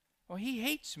 Well, he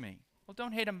hates me. Well,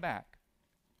 don't hate him back.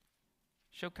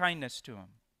 Show kindness to him.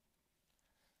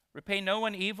 Repay no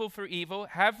one evil for evil.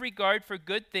 Have regard for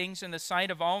good things in the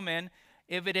sight of all men.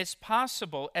 If it is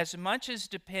possible, as much as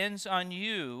depends on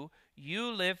you, you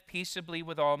live peaceably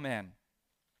with all men.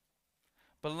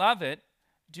 Beloved,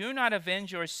 do not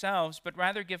avenge yourselves, but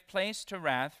rather give place to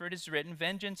wrath, for it is written,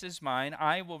 vengeance is mine,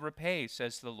 I will repay,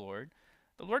 says the Lord.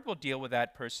 The Lord will deal with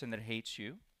that person that hates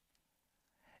you.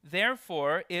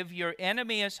 Therefore, if your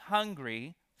enemy is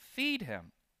hungry, feed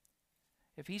him.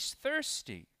 If he's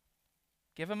thirsty,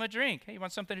 give him a drink. Hey, you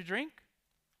want something to drink?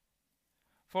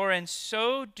 For in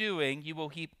so doing, you will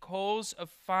heap coals of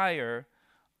fire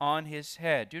on his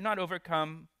head. Do not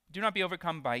be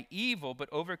overcome by evil, but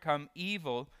overcome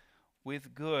evil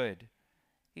with good.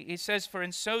 He says, for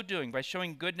in so doing, by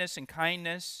showing goodness and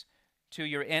kindness to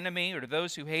your enemy or to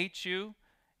those who hate you,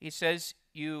 he says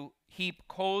you heap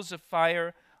coals of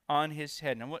fire on his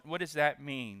head. Now, what does that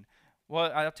mean?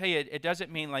 Well, I'll tell you, it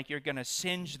doesn't mean like you're going to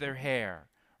singe their hair,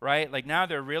 right? Like now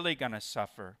they're really going to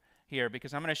suffer here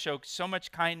because I'm going to show so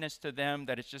much kindness to them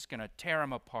that it's just going to tear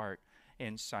them apart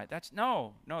inside. That's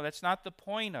not the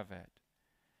point of it.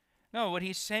 No, what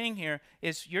he's saying here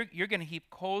is you're going to heap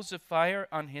coals of fire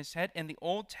on his head. In the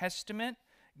Old Testament,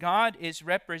 God is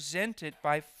represented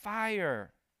by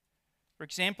fire. For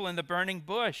example, in the burning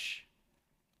bush,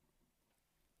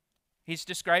 he's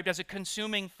described as a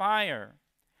consuming fire.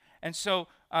 And so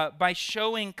by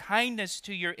showing kindness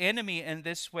to your enemy in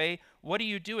this way, what are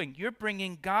you doing? You're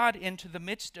bringing God into the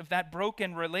midst of that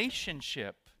broken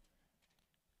relationship.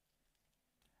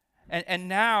 And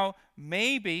now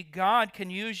maybe God can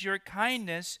use your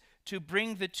kindness to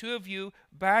bring the two of you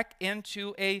back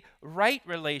into a right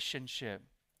relationship.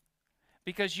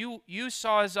 Because you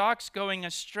saw his ox going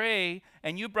astray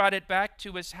and you brought it back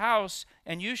to his house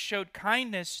and you showed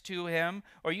kindness to him,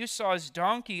 or you saw his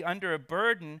donkey under a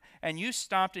burden and you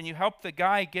stopped and you helped the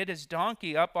guy get his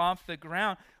donkey up off the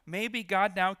ground. Maybe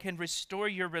God now can restore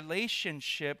your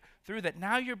relationship through that.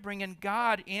 Now you're bringing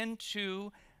God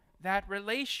into that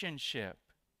relationship,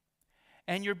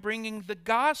 and you're bringing the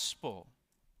gospel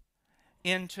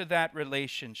into that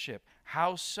relationship.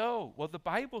 How so? Well, the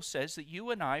Bible says that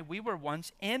you and I, we were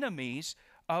once enemies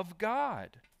of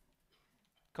God.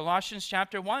 Colossians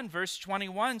chapter 1, verse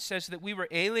 21 says that we were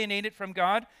alienated from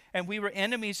God and we were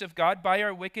enemies of God by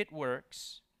our wicked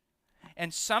works.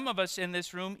 And some of us in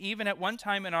this room, even at one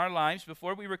time in our lives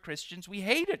before we were Christians, we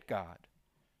hated God.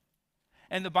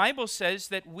 And the Bible says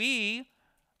that we,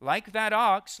 like that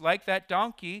ox, like that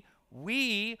donkey,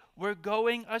 we were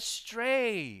going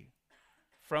astray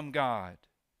from God.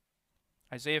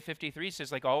 Isaiah 53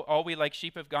 says, like all we like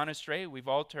sheep have gone astray. We've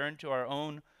all turned to our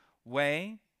own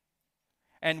way.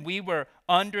 And we were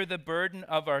under the burden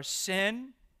of our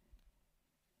sin,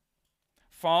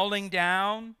 falling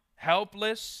down,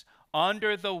 helpless,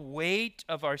 under the weight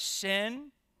of our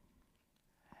sin.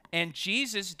 And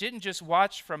Jesus didn't just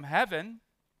watch from heaven.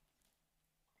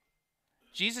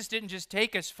 Jesus didn't just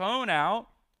take his phone out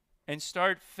and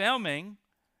start filming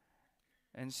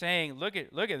and saying, look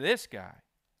at this guy.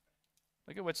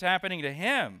 Look at what's happening to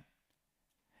him.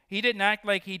 He didn't act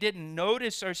like he didn't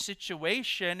notice our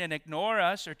situation and ignore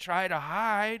us or try to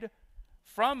hide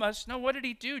from us. No, what did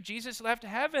he do? Jesus left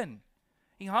heaven.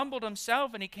 He humbled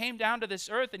himself and he came down to this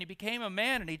earth and he became a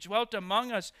man and he dwelt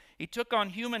among us. He took on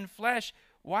human flesh.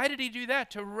 Why did he do that?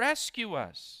 To rescue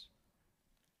us.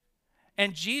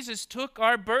 And Jesus took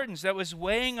our burdens that was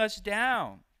weighing us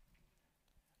down,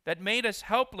 that made us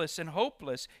helpless and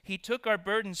hopeless. He took our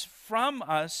burdens from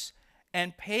us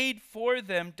and paid for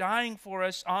them, dying for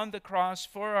us on the cross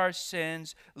for our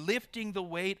sins, lifting the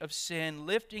weight of sin,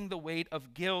 lifting the weight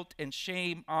of guilt and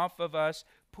shame off of us,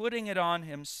 putting it on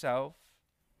himself.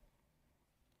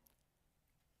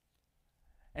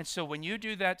 And so when you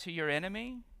do that to your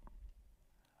enemy,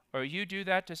 or you do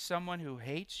that to someone who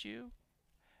hates you,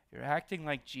 you're acting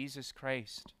like Jesus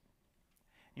Christ.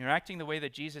 You're acting the way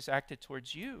that Jesus acted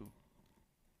towards you.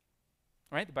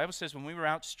 Right? The Bible says when we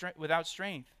were without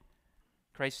strength,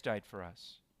 Christ died for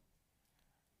us.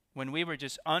 When we were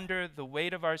just under the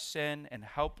weight of our sin and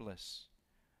helpless,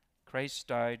 Christ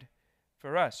died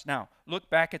for us. Now, look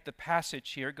back at the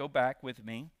passage here. Go back with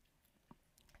me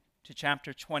to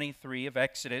chapter 23 of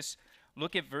Exodus.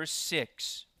 Look at verse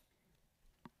 6.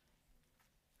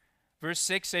 Verse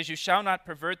 6 says, "You shall not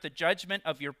pervert the judgment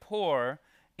of your poor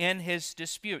in his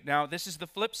dispute." Now, this is the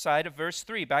flip side of verse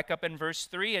 3. Back up in verse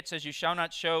 3, it says, "You shall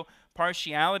not show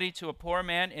partiality to a poor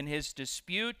man in his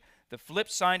dispute." The flip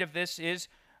side of this is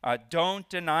don't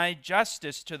deny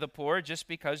justice to the poor just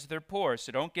because they're poor.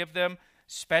 So don't give them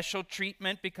special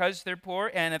treatment because they're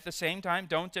poor, and at the same time,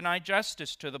 don't deny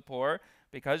justice to the poor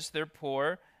because they're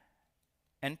poor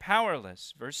and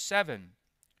powerless. Verse 7,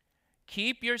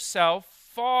 "Keep yourself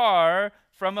far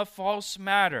from a false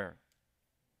matter."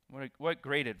 What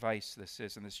great advice this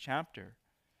is in this chapter.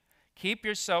 Keep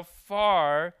yourself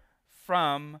far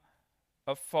from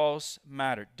a false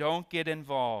matter. Don't get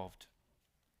involved.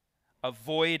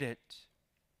 Avoid it.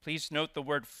 Please note the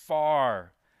word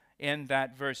far in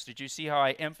that verse. Did you see how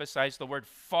I emphasized the word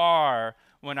far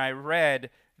when I read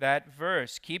that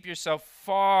verse? Keep yourself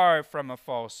far from a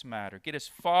false matter. Get as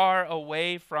far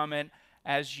away from it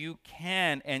as you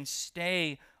can and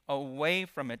stay away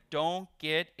from it. Don't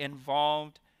get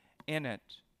involved in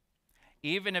it.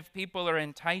 Even if people are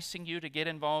enticing you to get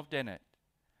involved in it,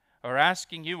 or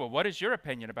asking you, well, what is your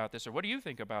opinion about this? Or what do you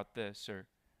think about this? Or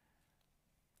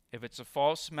if it's a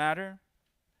false matter,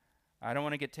 I don't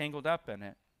want to get tangled up in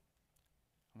it.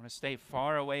 I want to stay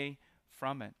far away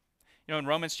from it. You know, in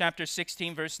Romans chapter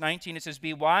 16, verse 19, it says,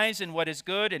 "Be wise in what is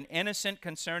good and innocent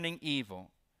concerning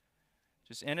evil."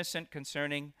 Just innocent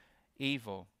concerning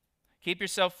evil. Keep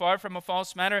yourself far from a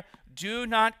false matter. Do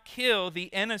not kill the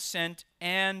innocent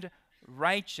and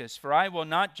righteous, for I will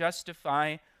not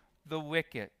justify the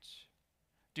wicked.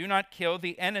 Do not kill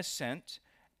the innocent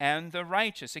and the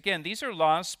righteous. Again, these are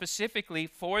laws specifically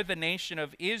for the nation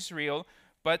of Israel,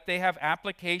 but they have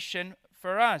application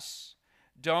for us.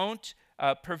 Don't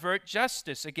pervert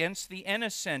justice against the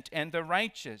innocent and the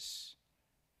righteous.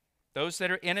 those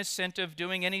that are innocent of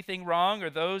doing anything wrong or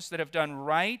those that have done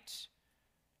right.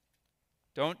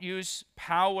 Don't use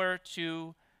power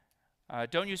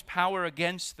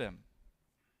against them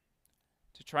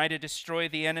to try to destroy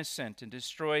the innocent and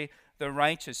destroy the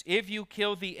righteous. If you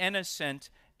kill the innocent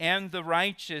and the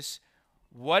righteous,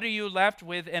 what are you left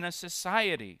with in a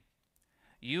society?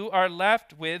 You are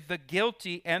left with the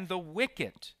guilty and the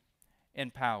wicked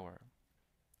in power.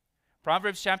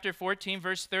 Proverbs chapter 14,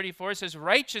 verse 34 says,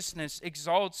 righteousness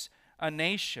exalts a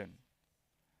nation,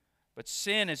 but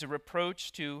sin is a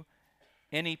reproach to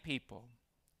any people.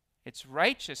 It's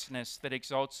righteousness that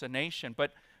exalts a nation,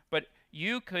 but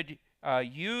you could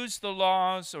use the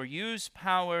laws or use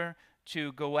power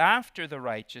to go after the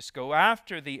righteous, go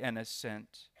after the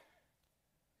innocent,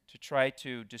 to try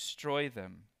to destroy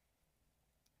them.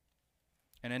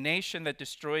 And a nation that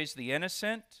destroys the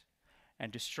innocent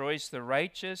and destroys the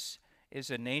righteous is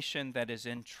a nation that is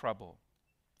in trouble.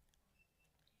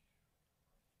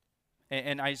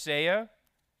 In Isaiah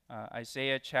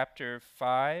chapter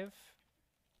 5,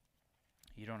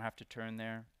 you don't have to turn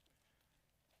there.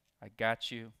 I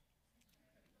got you.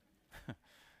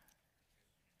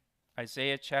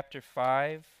 Isaiah chapter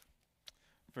 5,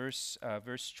 verse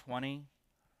 20.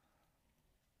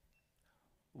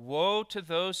 Woe to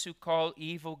those who call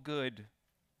evil good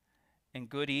and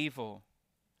good evil,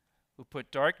 who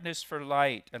put darkness for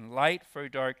light and light for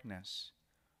darkness,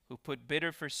 who put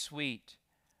bitter for sweet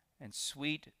and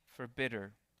sweet for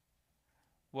bitter.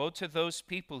 Woe to those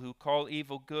people who call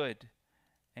evil good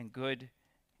and good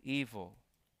evil,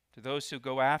 to those who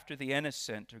go after the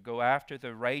innocent or go after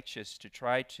the righteous to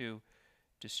try to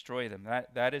destroy them.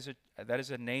 That is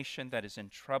a nation that is in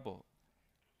trouble.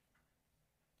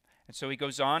 And so he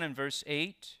goes on in verse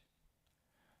 8,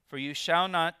 for you shall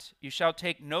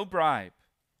take no bribe,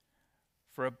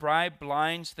 for a bribe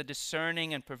blinds the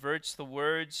discerning and perverts the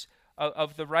words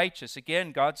of the righteous.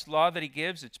 Again, God's law that he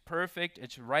gives, it's perfect,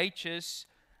 it's righteous,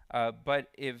 but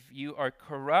if you are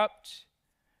corrupt,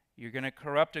 you're going to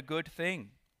corrupt a good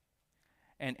thing.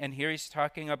 And here he's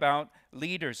talking about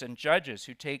leaders and judges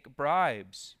who take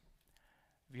bribes.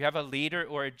 If you have a leader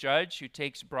or a judge who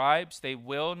takes bribes, they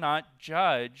will not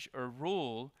judge or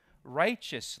rule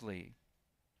righteously.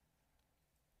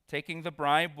 Taking the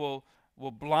bribe will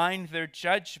blind their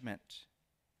judgment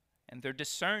and their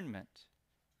discernment.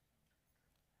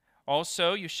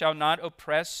 Also, you shall not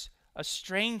oppress a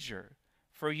stranger,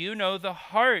 for you know the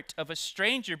heart of a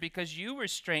stranger, because you were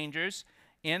strangers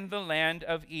in the land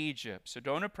of Egypt. So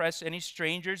don't oppress any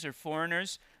strangers or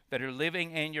foreigners that are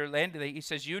living in your land. He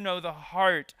says, you know the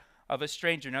heart of a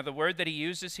stranger. Now, the word that he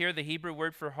uses here, the Hebrew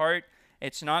word for heart,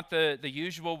 it's not the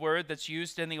usual word that's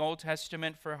used in the Old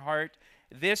Testament for heart.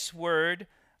 This word,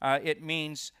 it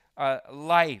means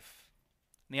life.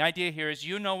 And the idea here is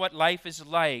you know what life is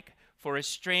like for a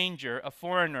stranger, a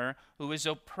foreigner, who is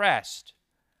oppressed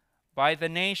by the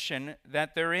nation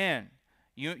that they're in.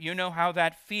 You know how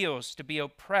that feels to be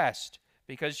oppressed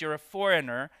because you're a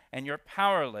foreigner and you're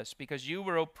powerless because you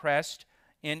were oppressed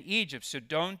in Egypt. So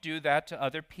don't do that to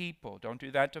other people. Don't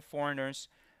do that to foreigners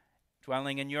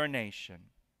dwelling in your nation.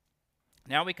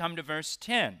 Now we come to verse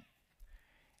 10.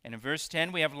 And in verse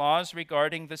 10 we have laws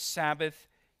regarding the Sabbath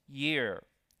year.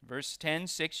 Verse 10,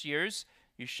 6 years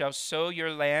you shall sow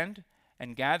your land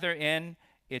and gather in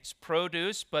its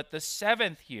produce, but the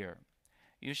 7th year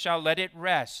you shall let it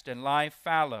rest and lie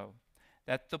fallow,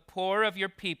 that the poor of your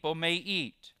people may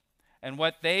eat, and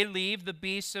what they leave the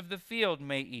beasts of the field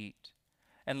may eat.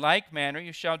 In like manner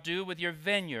you shall do with your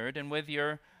vineyard and with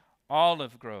your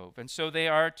olive grove. And so they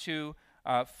are to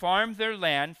farm their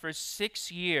land for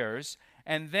 6 years,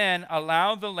 and then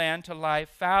allow the land to lie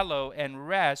fallow and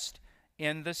rest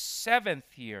in the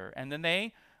 7th year. And then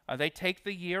they take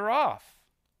the year off.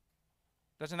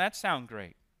 Doesn't that sound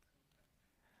great?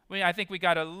 I think we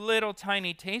got a little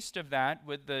tiny taste of that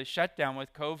with the shutdown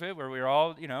with COVID, where we were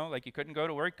all, like you couldn't go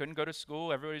to work, couldn't go to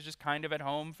school. Everybody was just kind of at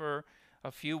home for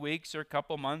a few weeks or a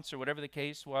couple months or whatever the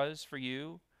case was for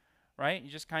you, right? You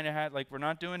just kind of had, we're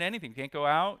not doing anything. Can't go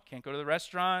out, can't go to the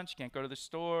restaurants, can't go to the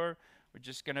store. We're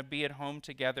just going to be at home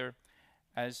together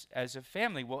as a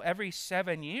family. Well, every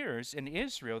 7 years in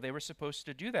Israel, they were supposed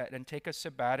to do that and take a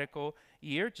sabbatical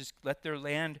year, just let their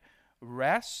land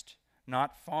rest.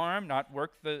 Not farm, not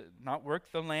work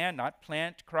the land, not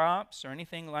plant crops or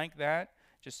anything like that.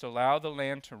 Just allow the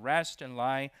land to rest and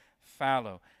lie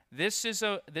fallow. This is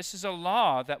a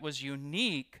law that was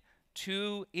unique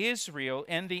to Israel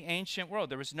in the ancient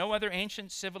world. There was no other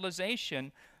ancient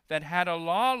civilization that had a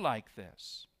law like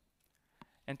this.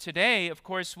 And today, of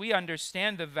course, we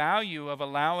understand the value of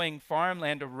allowing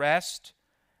farmland to rest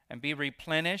and be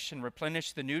replenished and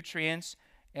replenish the nutrients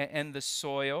and the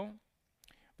soil.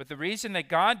 But the reason that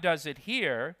God does it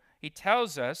here, he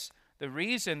tells us the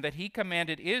reason that he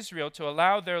commanded Israel to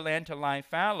allow their land to lie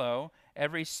fallow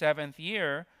every 7th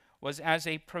year was as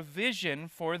a provision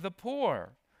for the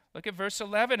poor. Look at verse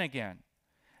 11 again.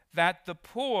 That the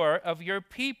poor of your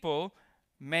people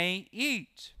may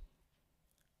eat.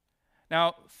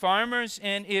 Now, farmers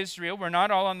in Israel were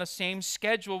not all on the same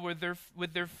schedule with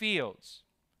their fields.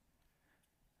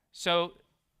 So,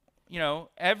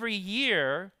 every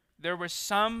year there were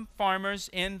some farmers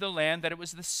in the land that it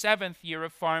was the 7th year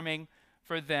of farming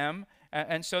for them.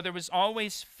 And so there was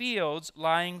always fields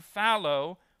lying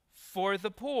fallow for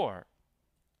the poor.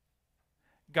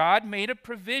 God made a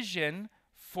provision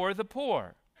for the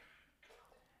poor.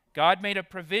 God made a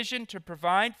provision to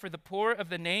provide for the poor of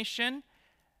the nation.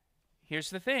 Here's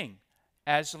the thing.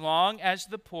 As long as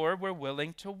the poor were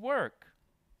willing to work.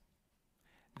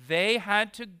 They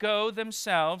had to go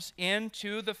themselves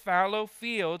into the fallow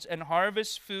fields and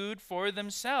harvest food for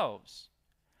themselves.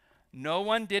 No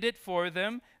one did it for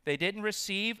them. They didn't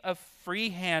receive a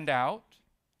free handout.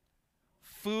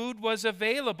 Food was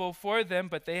available for them,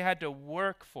 but they had to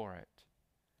work for it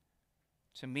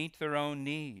to meet their own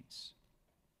needs.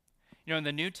 In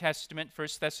the New Testament, 1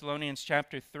 Thessalonians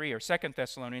chapter 3, or 2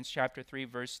 Thessalonians chapter 3,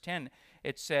 verse 10,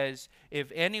 it says,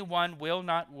 if anyone will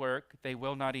not work, they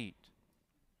will not eat.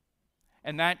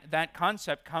 And that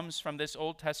concept comes from this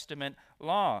Old Testament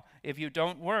law. If you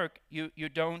don't work, you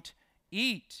don't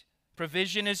eat.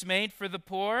 Provision is made for the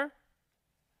poor.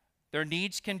 Their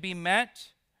needs can be met.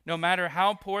 No matter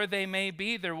how poor they may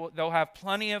be, they'll have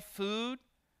plenty of food,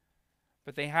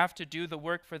 but they have to do the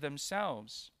work for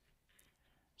themselves.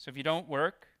 So if you don't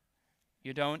work,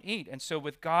 you don't eat. And so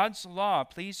with God's law,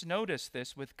 please notice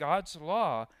this, with God's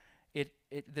law,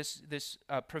 this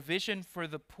provision for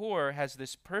the poor has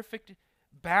this perfect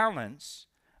balance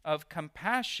of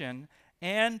compassion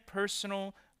and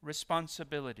personal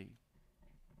responsibility.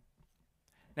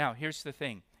 Now, here's the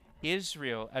thing.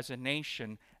 Israel as a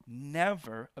nation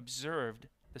never observed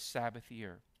the Sabbath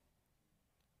year.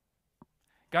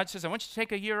 God says, I want you to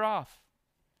take a year off.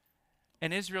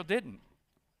 And Israel didn't.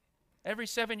 Every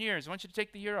 7 years, I want you to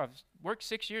take the year off. Work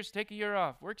 6 years, take a year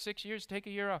off. Work 6 years, take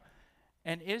a year off.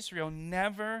 And Israel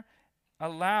never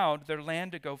allowed their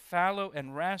land to go fallow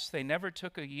and rest. They never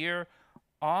took a year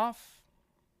off.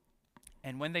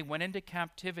 And when they went into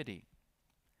captivity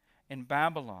in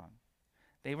Babylon,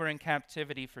 they were in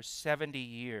captivity for 70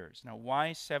 years. Now,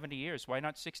 why 70 years? Why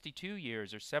not 62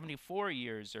 years or 74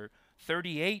 years or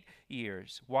 38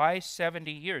 years? Why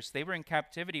 70 years? They were in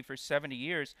captivity for 70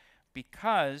 years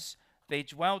because they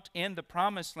dwelt in the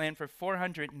promised land for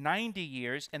 490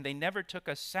 years and they never took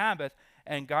a Sabbath.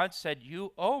 And God said,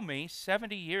 you owe me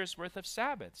 70 years worth of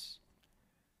Sabbaths.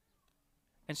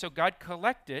 And so God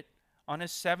collected on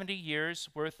his 70 years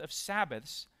worth of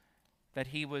Sabbaths that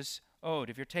he was owed.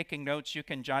 If you're taking notes, you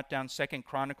can jot down 2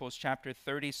 Chronicles chapter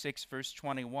 36, verse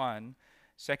 21.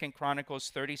 2 Chronicles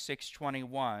 36,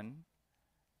 21.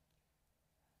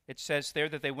 It says there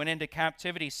that they went into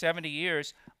captivity 70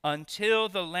 years until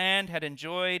the land had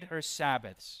enjoyed her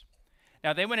Sabbaths.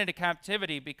 Now, they went into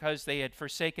captivity because they had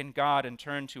forsaken God and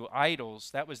turned to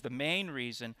idols. That was the main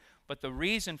reason. But the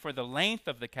reason for the length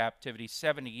of the captivity,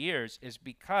 70 years, is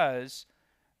because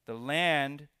the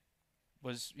land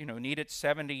was, needed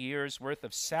 70 years worth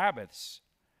of Sabbaths.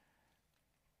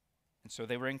 And so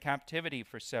they were in captivity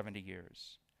for 70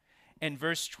 years. In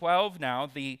verse 12 now,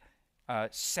 the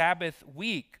Sabbath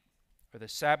week, or the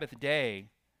Sabbath day,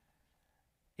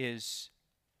 is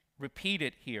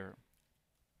repeated here.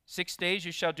 6 days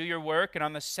you shall do your work, and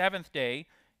on the 7th day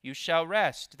you shall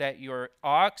rest, that your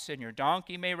ox and your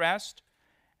donkey may rest,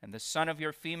 and the son of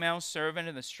your female servant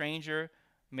and the stranger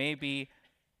may be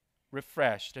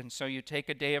refreshed. And so you take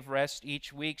a day of rest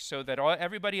each week so that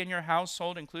everybody in your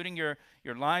household, including your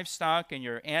livestock and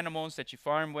your animals that you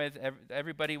farm with,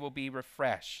 everybody will be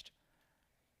refreshed.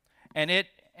 And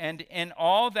in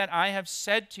all that I have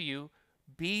said to you,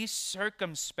 be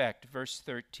circumspect, verse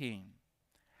 13,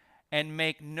 and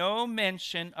make no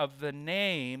mention of the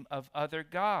name of other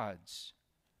gods,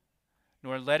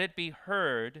 nor let it be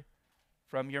heard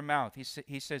from your mouth.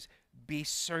 He says, be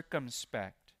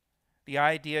circumspect. The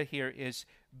idea here is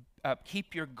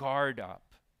keep your guard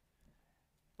up,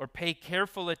 or pay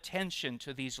careful attention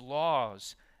to these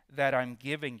laws that I'm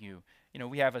giving you.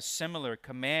 We have a similar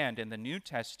command in the New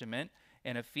Testament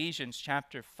in Ephesians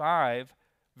chapter 5,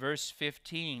 verse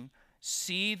 15.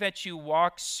 See that you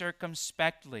walk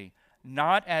circumspectly,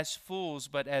 not as fools,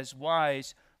 but as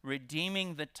wise,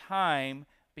 redeeming the time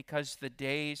because the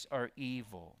days are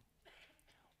evil.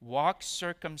 Walk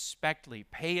circumspectly.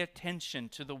 Pay attention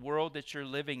to the world that you're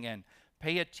living in.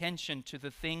 Pay attention to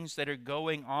the things that are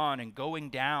going on and going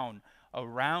down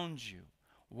around you.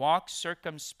 Walk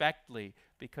circumspectly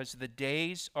because the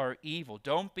days are evil.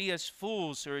 Don't be as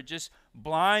fools who are just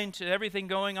blind to everything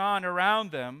going on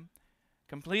around them,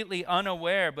 completely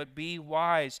unaware, but be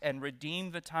wise and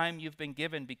redeem the time you've been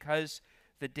given because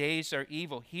the days are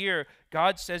evil. Here,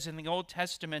 God says in the Old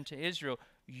Testament to Israel,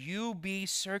 you be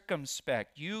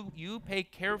circumspect. You pay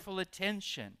careful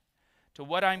attention to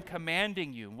what I'm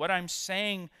commanding you, what I'm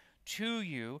saying to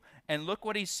you. And look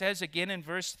what he says again in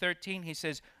verse 13. He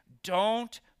says,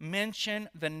 don't mention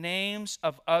the names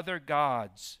of other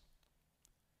gods.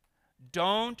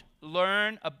 Don't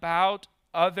learn about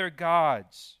other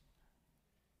gods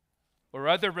or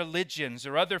other religions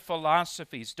or other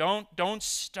philosophies. Don't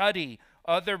study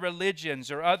other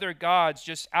religions or other gods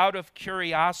just out of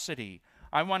curiosity.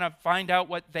 I want to find out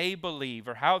what they believe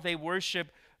or how they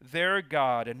worship their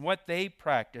God and what they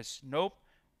practice. Nope.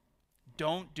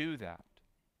 Don't do that.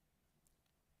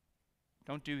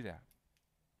 Don't do that.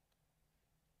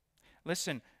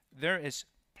 Listen, there is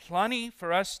plenty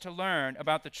for us to learn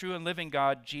about the true and living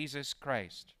God, Jesus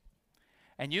Christ.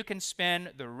 And you can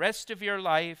spend the rest of your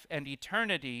life and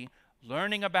eternity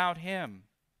learning about him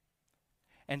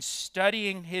and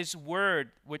studying his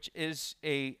word, which is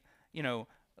a,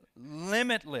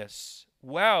 limitless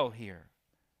well here.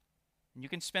 And you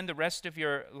can spend the rest of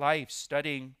your life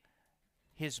studying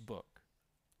his book,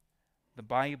 the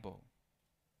Bible.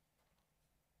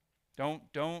 Don't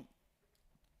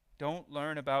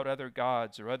learn about other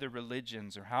gods or other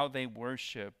religions or how they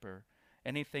worship or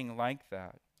anything like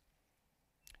that.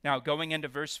 Now, going into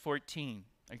verse 14.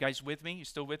 Are you guys with me? You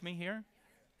still with me here?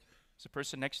 Is the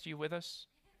person next to you with us?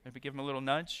 Maybe give him a little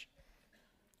nudge.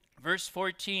 Verse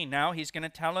 14. Now he's going to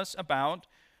tell us about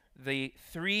the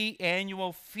 3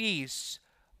 annual feasts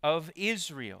of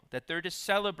Israel that they're to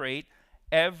celebrate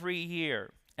every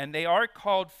year. And they are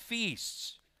called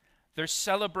feasts. They're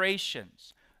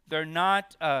celebrations. They're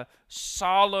not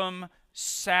solemn,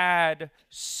 sad,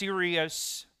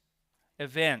 serious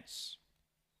events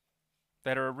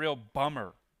that are a real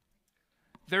bummer.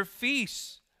 They're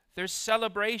feasts. They're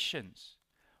celebrations.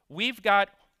 We've got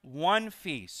one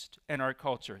feast in our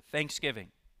culture, Thanksgiving.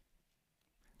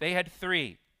 They had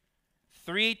 3.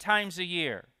 3 times a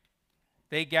year,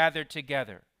 they gathered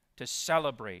together to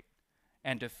celebrate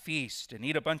and to feast and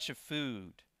eat a bunch of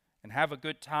food and have a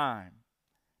good time.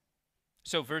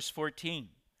 So verse 14,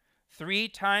 3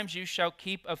 times you shall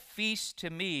keep a feast to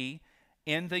me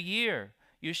in the year.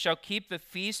 You shall keep the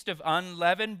feast of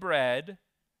unleavened bread,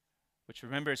 which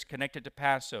remember is connected to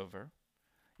Passover.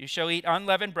 You shall eat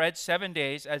unleavened bread 7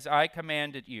 days as I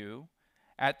commanded you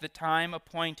at the time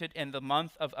appointed in the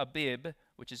month of Abib,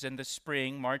 which is in the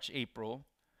spring, March, April.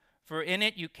 For in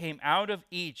it you came out of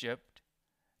Egypt.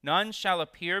 None shall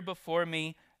appear before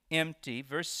me empty.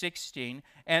 Verse 16,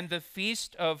 and the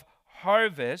feast of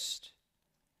harvest,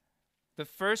 the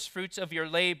first fruits of your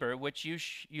labor, which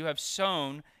you have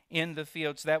sown in the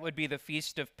fields. That would be the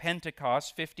feast of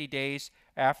Pentecost, 50 days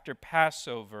after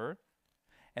Passover.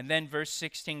 And then verse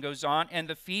 16 goes on, and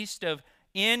the feast of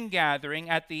ingathering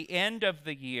at the end of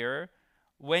the year,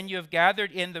 when you have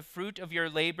gathered in the fruit of your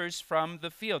labors from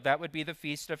the field. That would be the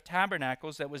Feast of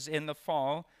Tabernacles that was in the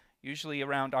fall, usually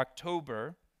around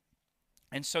October.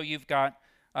 And so you've got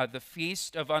the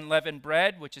Feast of Unleavened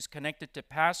Bread, which is connected to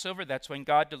Passover. That's when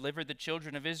God delivered the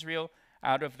children of Israel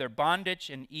out of their bondage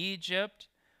in Egypt,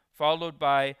 followed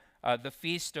by the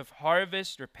Feast of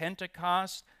Harvest or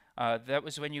Pentecost. That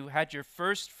was when you had your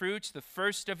first fruits, the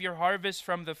first of your harvest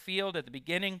from the field at the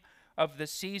beginning of the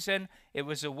season. It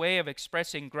was a way of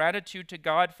expressing gratitude to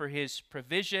God for his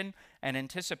provision and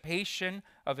anticipation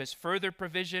of his further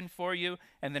provision for you.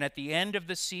 And then at the end of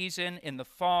the season, in the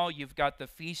fall, you've got the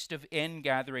Feast of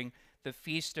Ingathering, the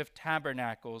Feast of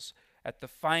Tabernacles, at the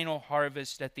final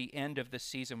harvest at the end of the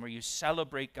season, where you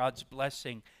celebrate God's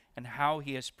blessing and how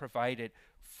he has provided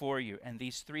for you. And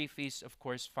these 3 feasts, of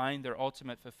course, find their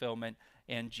ultimate fulfillment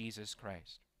in Jesus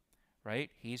Christ, right?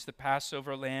 He's the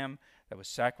Passover lamb that was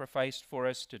sacrificed for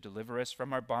us to deliver us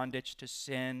from our bondage to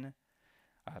sin.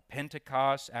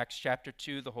 Pentecost, Acts chapter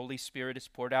 2, the Holy Spirit is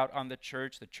poured out on the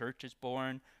church. The church is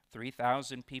born.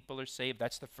 3,000 people are saved.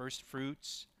 That's the first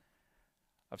fruits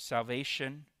of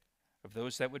salvation, of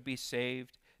those that would be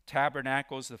saved.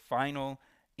 Tabernacles, the final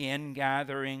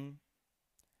ingathering,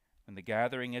 when the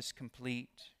gathering is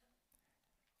complete.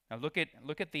 Now look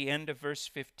at the end of verse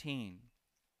 15.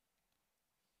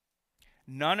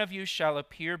 None of you shall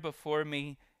appear before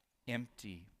me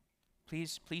empty.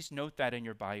 Please note that in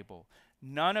your Bible.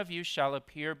 None of you shall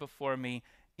appear before me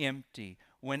empty.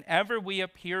 whenever we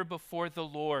appear before the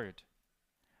Lord,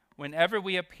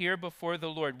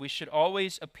 we should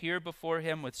always appear before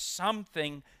him with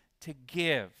something to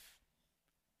give.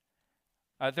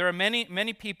 There are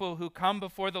many people who come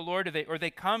before the Lord, or they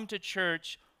come to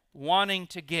church wanting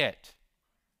to get.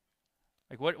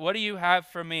 Like, what do you have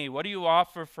for me? What do you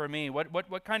offer for me?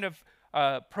 What kind of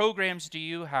programs do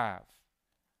you have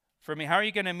for me? How are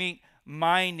you going to meet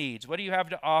my needs? What do you have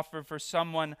to offer for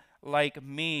someone like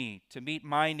me to meet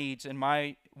my needs and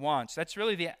my wants? That's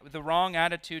really the wrong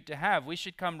attitude to have. We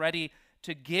should come ready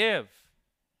to give.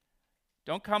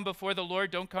 Don't come before the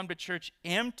Lord. Don't come to church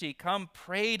empty. Come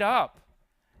prayed up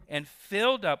and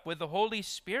filled up with the Holy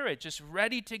Spirit, just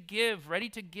ready to give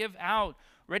out,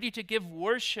 ready to give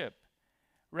worship,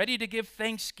 ready to give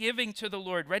thanksgiving to the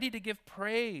Lord, ready to give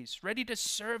praise, ready to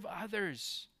serve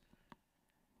others,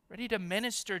 ready to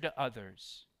minister to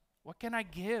others. What can I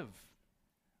give?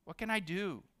 What can I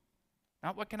do?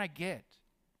 Not what can I get,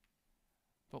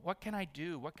 but what can I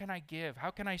do? What can I give? How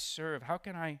can I serve? How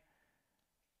can I?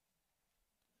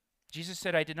 Jesus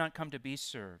said, I did not come to be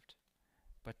served,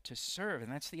 but to serve.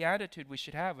 And that's the attitude we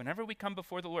should have whenever we come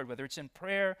before the Lord, whether it's in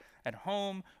prayer, at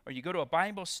home, or you go to a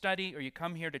Bible study, or you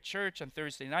come here to church on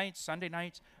Thursday nights, Sunday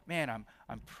nights. Man,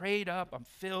 I'm prayed up, I'm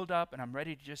filled up, and I'm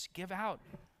ready to just give out.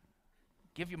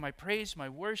 Give you my praise, my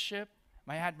worship,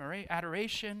 my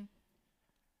adoration.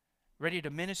 Ready to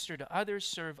minister to others,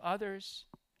 serve others.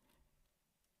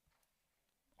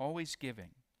 Always giving.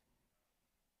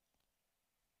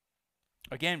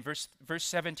 Again, verse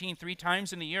 17, 3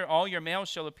 times in the year all your males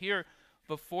shall appear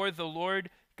before the Lord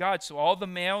God. So all the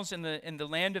males in the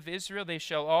land of Israel, they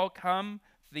shall all come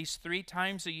these 3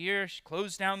 times a year,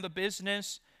 close down the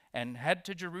business, and head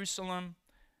to Jerusalem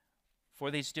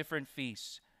for these different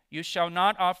feasts. You shall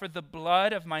not offer the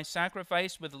blood of my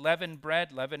sacrifice with leavened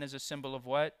bread. Leaven is a symbol of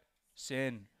what?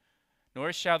 Sin.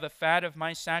 Nor shall the fat of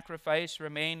my sacrifice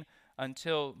remain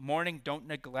until morning. Don't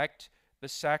neglect the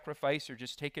sacrifice or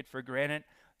just take it for granted.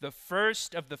 The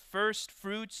first of the first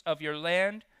fruits of your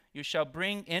land you shall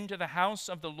bring into the house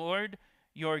of the Lord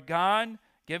your God.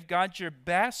 Give God your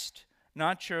best,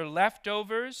 not your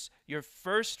leftovers, your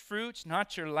first fruits,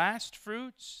 not your last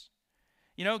fruits.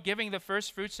 You know, giving the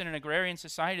first fruits in an agrarian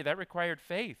society, that required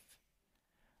faith.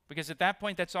 Because at that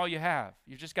point, that's all you have.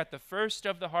 You've just got the first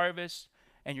of the harvest,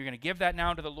 and you're going to give that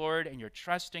now to the Lord, and you're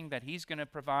trusting that he's going to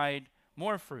provide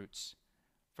more fruits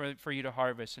for you to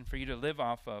harvest and for you to live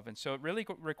off of. And so it really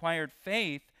required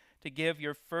faith to give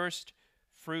your first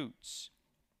fruits.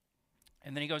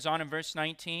 And then he goes on in verse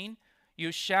 19,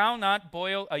 you shall not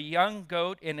boil a young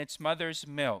goat in its mother's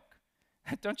milk.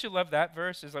 Don't you love that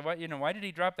verse? It's like, why did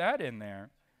he drop that in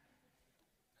there?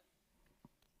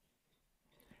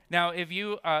 Now, if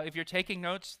you're taking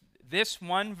notes, this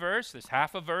one verse, this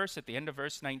half a verse at the end of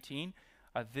verse 19,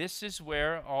 this is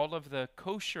where all of the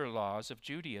kosher laws of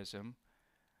Judaism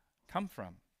come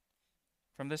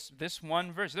from this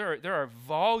one verse. There are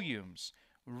volumes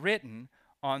written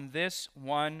on this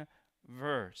one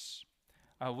verse.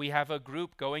 We have a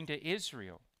group going to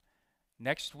Israel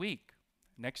next week,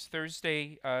 next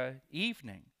Thursday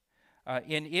evening.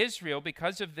 In Israel,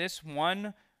 because of this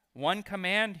one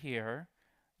command here,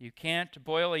 you can't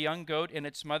boil a young goat in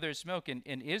its mother's milk.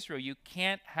 In Israel, you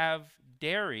can't have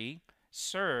dairy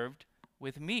served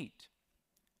with meat.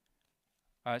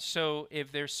 So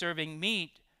if they're serving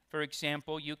meat, for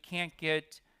example, you can't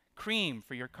get cream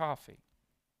for your coffee.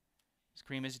 This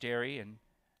cream is dairy, and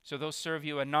so they'll serve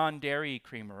you a non-dairy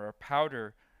creamer or a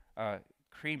powder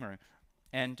creamer.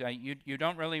 And you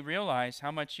don't really realize how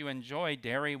much you enjoy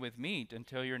dairy with meat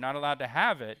until you're not allowed to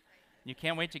have it. You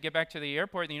can't wait to get back to the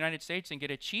airport in the United States and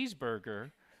get a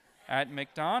cheeseburger at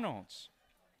McDonald's.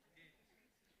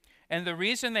 And the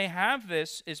reason they have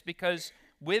this is because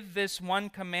with this one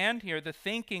command here, the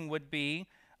thinking would be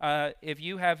if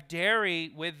you have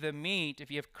dairy with the meat, if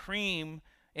you have cream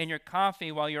in your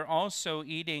coffee while you're also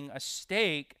eating a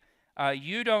steak,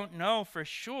 you don't know for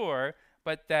sure,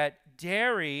 but that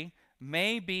dairy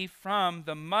may be from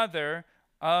the mother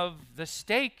of the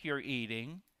steak you're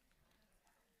eating.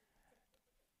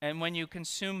 And when you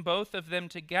consume both of them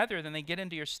together, then they get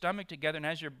into your stomach together, and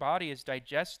as your body is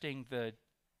digesting the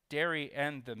dairy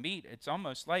and the meat, it's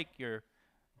almost like you're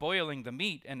boiling the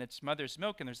meat in its mother's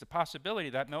milk, and there's the possibility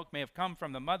that milk may have come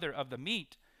from the mother of the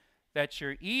meat that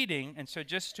you're eating. And so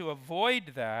just to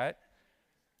avoid that,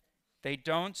 they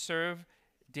don't serve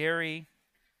dairy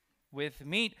with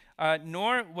meat,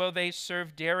 nor will they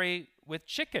serve dairy with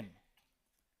chicken.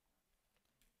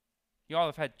 You all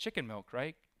have had chicken milk,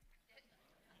 right?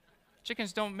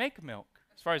 Chickens don't make milk.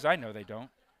 As far as I know, they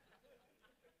don't.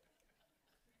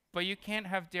 But you can't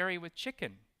have dairy with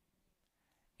chicken.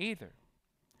 either.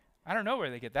 I don't know where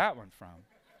they get that one from.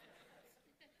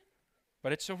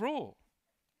 But it's a rule.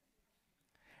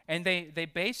 And they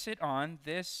base it on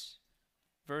this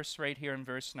verse right here in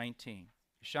verse 19. You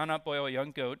shall not boil a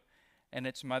young goat and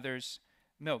its mother's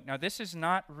milk. Now, this is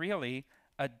not really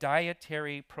a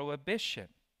dietary prohibition.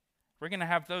 We're going to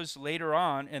have those later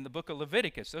on in the book of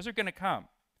Leviticus. Those are going to come.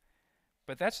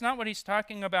 But that's not what he's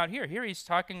talking about here. Here he's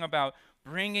talking about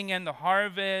bringing in the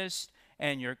harvest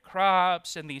and your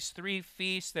crops and these 3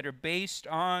 feasts that are based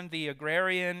on the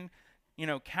agrarian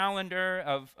calendar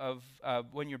of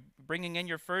when you're bringing in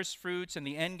your first fruits and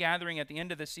the end gathering at the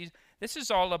end of the season. This is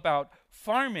all about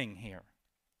farming here.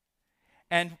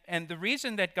 And the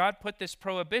reason that God put this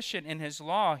prohibition in his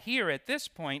law here at this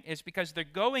point is because they're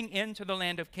going into the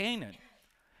land of Canaan.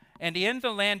 And in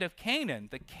the land of Canaan,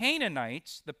 the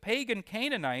Canaanites, the pagan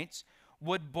Canaanites,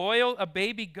 would boil a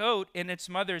baby goat in its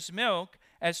mother's milk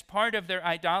as part of their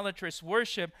idolatrous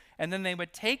worship, and then they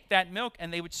would take that milk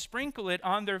and they would sprinkle it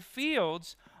on their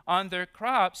fields, on their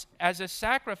crops, as a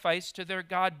sacrifice to their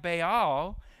god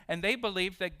Baal. And they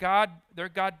believed that their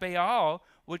god Baal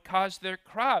would cause their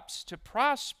crops to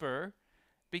prosper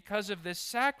because of this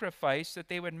sacrifice that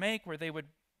they would make, where they would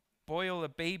boil a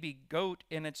baby goat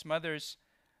in its mother's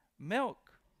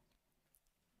milk.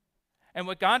 And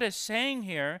what God is saying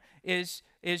here is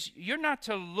you're not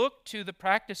to look to the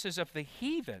practices of the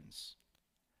heathens.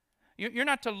 You're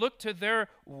not to look to their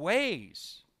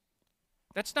ways.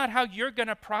 That's not how you're going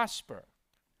to prosper.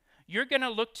 You're going to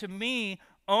look to me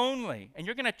only, and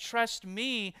you're going to trust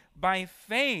me by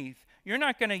faith. You're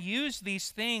not going to use these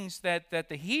things that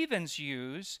the heathens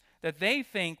use, that they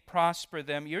think prosper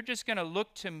them. You're just going to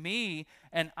look to me,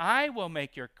 and I will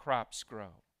make your crops grow.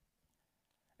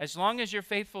 As long as you're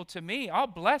faithful to me, I'll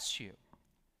bless you.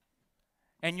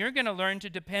 And you're going to learn to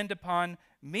depend upon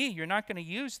me. You're not going to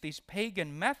use these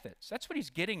pagan methods. That's what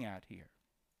he's getting at here.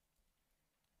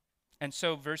 And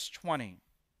so verse 20.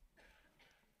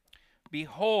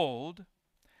 Behold,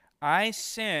 I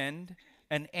send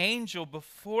an angel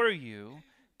before you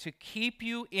to keep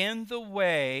you in the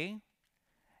way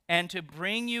and to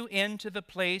bring you into the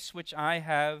place which I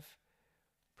have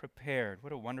prepared.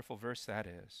 What a wonderful verse that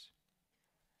is.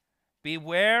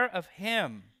 Beware of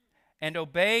him and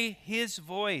obey his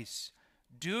voice.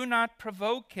 Do not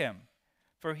provoke him,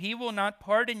 for he will not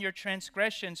pardon your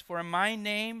transgressions, for my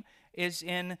name is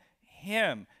in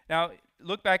him. Now,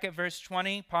 look back at verse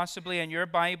 20. Possibly in your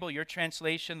Bible, your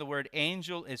translation, the word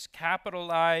angel is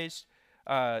capitalized.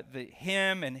 The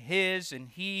him and his and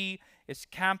he is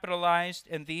capitalized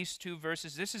in these 2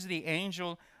 verses. This is the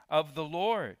angel of the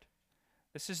Lord.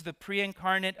 This is the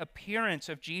pre-incarnate appearance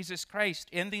of Jesus Christ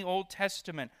in the Old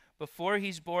Testament. Before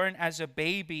he's born as a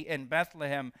baby in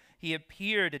Bethlehem, he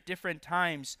appeared at different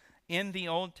times in the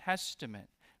Old Testament.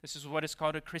 This is what is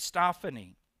called a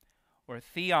Christophany or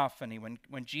theophany,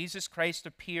 when Jesus Christ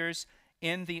appears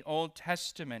in the Old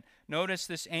Testament. Notice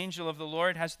this angel of the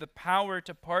Lord has the power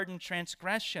to pardon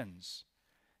transgressions,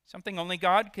 something only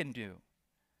God can do.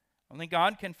 Only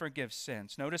God can forgive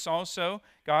sins. Notice also,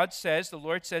 the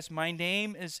Lord says, my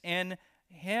name is in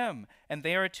him. And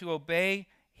they are to obey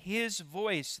his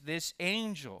voice, this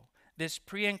angel, this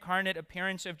pre-incarnate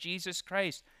appearance of Jesus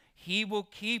Christ. He will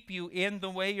keep you in the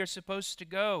way you're supposed to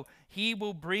go. He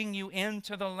will bring you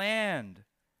into the land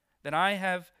that I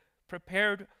have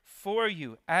prepared for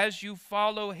you as you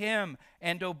follow him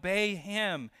and obey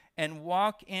him and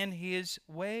walk in his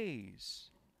ways.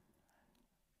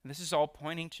 This is all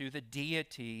pointing to the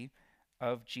deity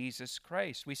of Jesus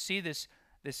Christ. We see this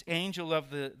angel of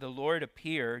the Lord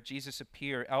Jesus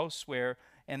appear elsewhere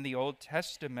in the Old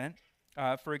Testament.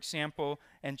 For example,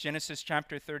 in Genesis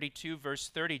chapter 32, verse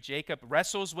 30, Jacob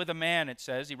wrestles with a man, it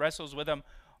says. He wrestles with him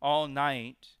all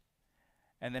night.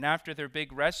 And then after their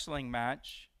big wrestling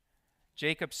match,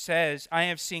 Jacob says, I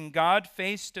have seen God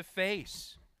face to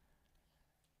face,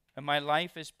 and my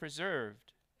life is preserved.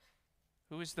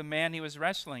 Who is the man he was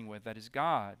wrestling with? That is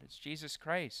God. It's Jesus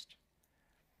Christ.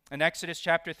 In Exodus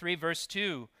chapter 3, verse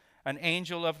 2, an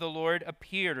angel of the Lord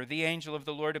appeared, or the angel of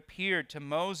the Lord appeared to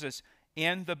Moses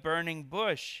in the burning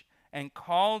bush and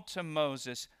called to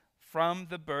Moses from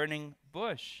the burning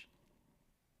bush.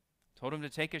 Told him to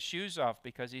take his shoes off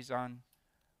because he's on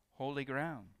holy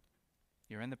ground.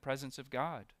 You're in the presence of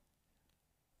God.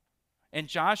 In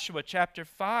Joshua chapter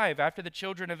 5, after the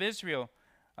children of Israel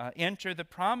enter the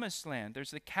promised land,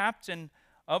 there's the captain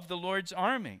of the Lord's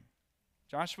army.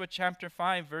 Joshua chapter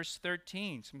 5, verse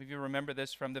 13. Some of you remember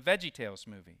this from the VeggieTales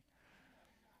movie.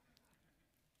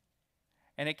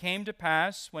 And it came to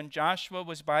pass when Joshua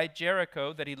was by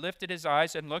Jericho that he lifted his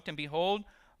eyes and looked, and behold,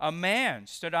 a man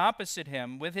stood opposite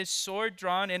him with his sword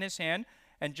drawn in his hand.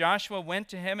 And Joshua went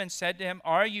to him and said to him,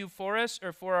 "Are you for us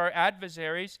or for our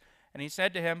adversaries?" And he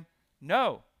said to him,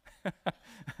 "No."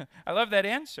 I love that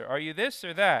answer. Are you this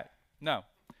or that? No.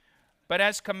 "But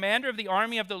as commander of the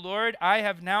army of the Lord, I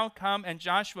have now come." And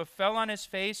Joshua fell on his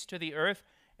face to the earth,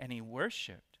 and he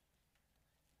worshipped.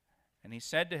 And he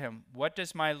said to him, "What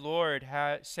does my Lord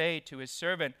say to his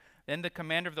servant?" Then the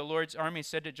commander of the Lord's army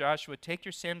said to Joshua, "Take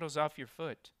your sandals off your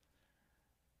foot,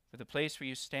 for the place where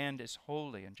you stand is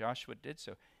holy." And Joshua did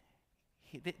so.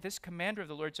 This commander of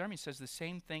the Lord's army says the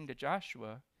same thing to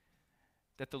Joshua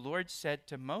that the Lord said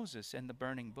to Moses in the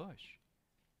burning bush.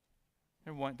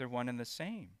 They're one and the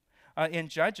same. In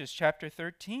Judges chapter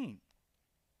 13,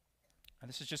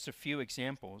 this is just a few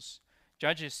examples.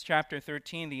 Judges chapter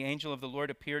 13, the angel of the Lord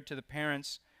appeared to the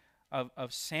parents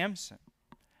of Samson.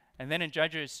 And then in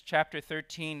Judges chapter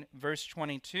 13, verse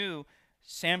 22,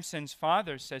 Samson's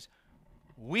father says,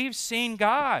 "We've seen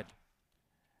God,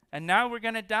 and now we're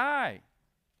going to die."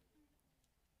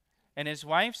 And his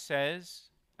wife says,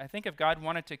 "I think if God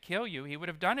wanted to kill you, he would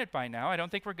have done it by now. I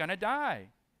don't think we're going to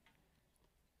die."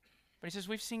 But he says,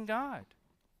 "We've seen God,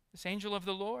 this angel of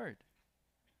the Lord."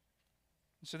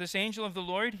 So this angel of the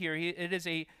Lord here, it is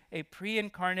a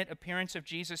pre-incarnate appearance of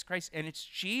Jesus Christ, and it's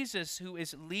Jesus who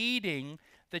is leading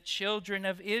the children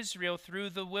of Israel through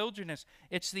the wilderness.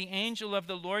 It's the angel of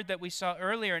the Lord that we saw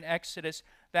earlier in Exodus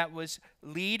that was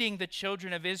leading the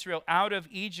children of Israel out of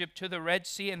Egypt to the Red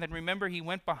Sea. And then remember, he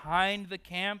went behind the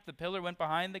camp, the pillar went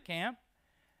behind the camp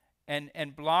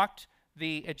and blocked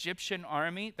the Egyptian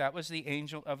army. That was the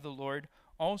angel of the Lord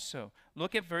also.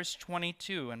 Look at verse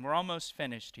 22, and we're almost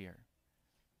finished here.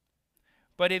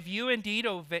 "But if you indeed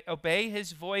obey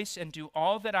his voice and do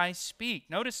all that I speak,"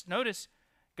 notice,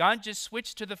 God just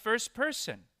switched to the first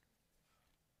person.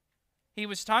 He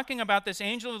was talking about this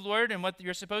angel of the Lord and what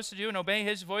you're supposed to do and obey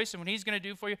his voice and what he's going to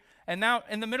do for you. And now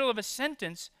in the middle of a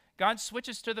sentence, God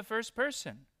switches to the first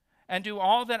person. "And do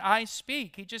all that I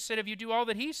speak." He just said if you do all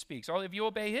that he speaks, if you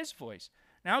obey his voice.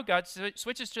 Now God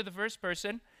switches to the first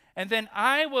person, "And then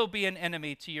I will be an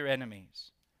enemy to your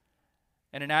enemies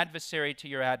and an adversary to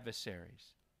your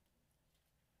adversaries.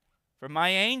 For my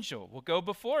angel will go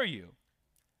before you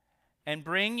and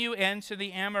bring you into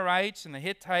the Amorites and the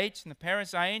Hittites and the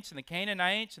Perizzites and the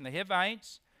Canaanites and the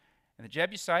Hivites and the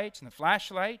Jebusites and the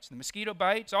flashlights and the mosquito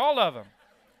bites, all of them."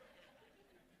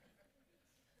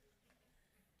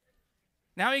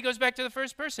 Now he goes back to the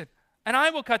first person. "And I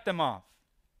will cut them off."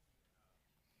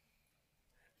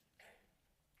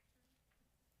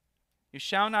 "You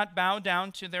shall not bow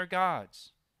down to their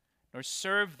gods, nor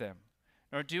serve them,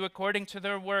 nor do according to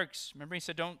their works." Remember, he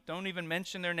said, don't even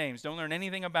mention their names. Don't learn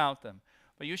anything about them.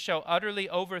 "But you shall utterly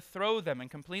overthrow them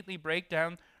and completely break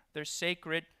down their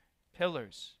sacred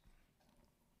pillars."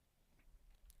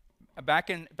 Back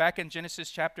in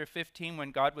Genesis chapter 15,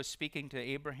 when God was speaking to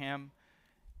Abraham,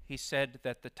 he said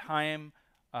that the time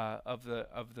of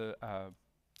the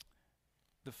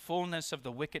fullness of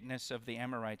the wickedness of the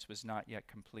Amorites was not yet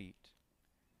complete.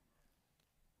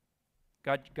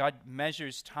 God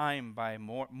measures time by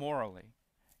morally.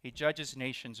 He judges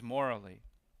nations morally.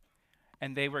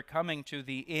 And they were coming to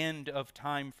the end of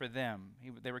time for them.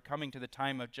 They were coming to the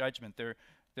time of judgment.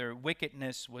 Their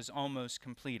wickedness was almost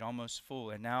complete, almost full.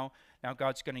 And now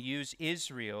God's going to use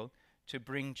Israel to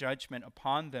bring judgment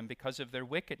upon them because of their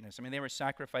wickedness. I mean, they were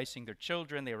sacrificing their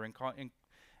children. They were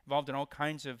involved in all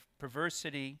kinds of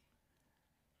perversity.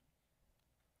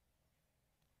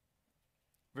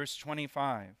 Verse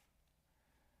 25.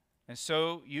 "And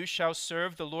so you shall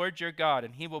serve the Lord your God,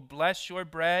 and he will bless your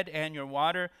bread and your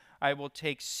water. I will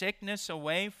take sickness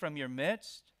away from your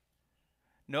midst.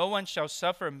 No one shall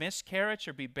suffer miscarriage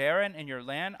or be barren in your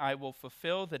land. I will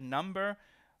fulfill the number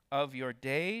of your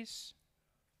days.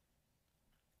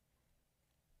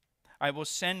 I will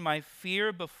send my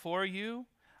fear before you.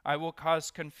 I will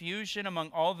cause confusion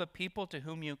among all the people to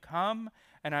whom you come,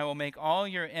 and I will make all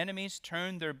your enemies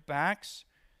turn their backs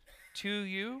to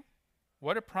you."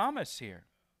 What a promise here.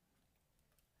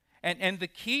 And the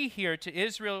key here to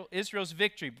Israel's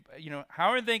victory, how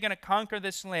are they going to conquer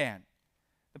this land?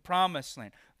 The promised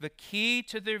land. The key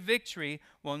to their victory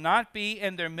will not be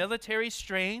in their military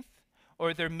strength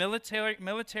or their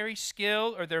military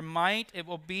skill or their might. It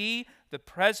will be the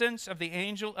presence of the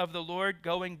angel of the Lord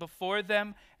going before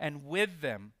them and with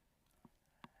them.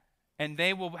 And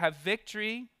they will have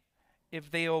victory if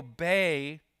they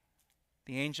obey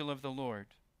the angel of the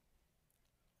Lord.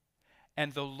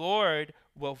 And the Lord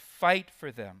will fight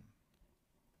for them.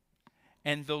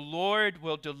 And the Lord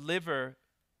will deliver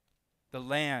the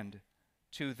land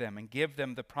to them and give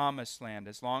them the promised land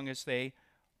as long as they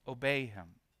obey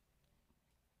him.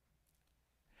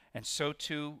 And so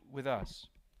too with us.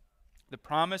 The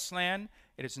promised land,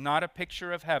 it is not a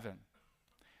picture of heaven.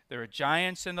 There are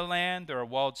giants in the land. There are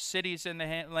walled cities in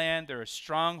the land. There are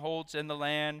strongholds in the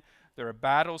land. There are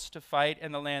battles to fight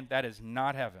in the land. That is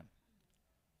not heaven.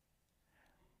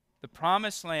 The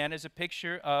promised land is a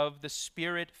picture of the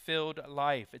Spirit-filled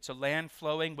life. It's a land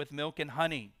flowing with milk and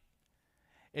honey.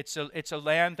 It's a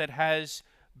land that has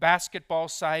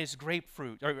basketball-sized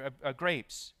grapefruit or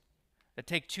grapes that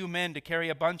take 2 men to carry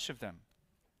a bunch of them.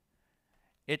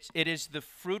 It is the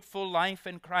fruitful life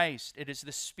in Christ. It is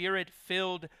the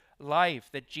Spirit-filled life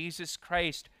that Jesus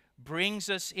Christ brings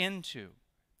us into.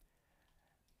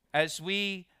 As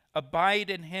we abide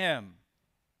in Him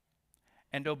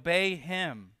and obey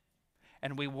Him,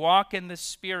 and we walk in the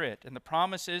Spirit, and the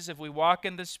promise is if we walk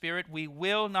in the Spirit, we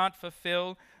will not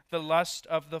fulfill the lust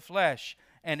of the flesh.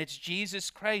 And it's Jesus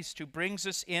Christ who brings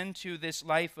us into this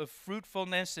life of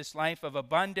fruitfulness, this life of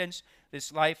abundance,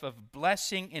 this life of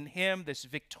blessing in Him, this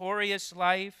victorious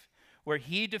life where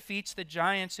He defeats the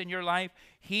giants in your life.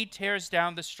 He tears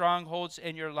down the strongholds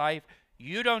in your life.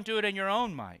 You don't do it in your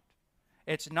own might.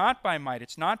 It's not by might.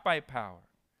 It's not by power.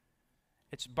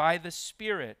 It's by the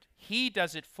Spirit. He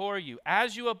does it for you.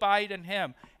 As you abide in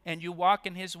Him and you walk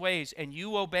in His ways and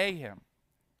you obey Him,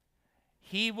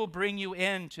 He will bring you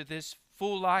into this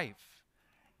full life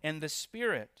in the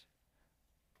Spirit.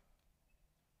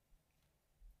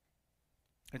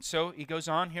 And so he goes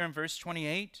on here in verse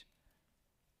 28.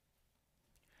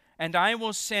 And I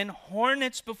will send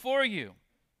hornets before you,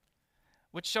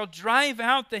 which shall drive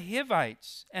out the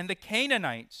Hivites and the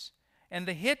Canaanites and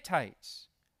the Hittites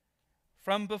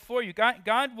from before you.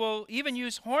 God will even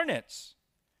use hornets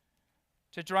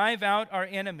to drive out our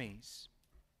enemies.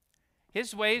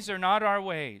 His ways are not our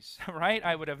ways, right?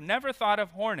 I would have never thought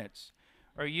of hornets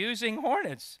or using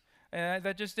hornets.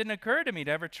 That just didn't occur to me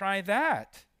to ever try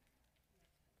that.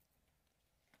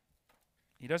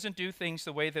 He doesn't do things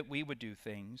the way that we would do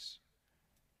things.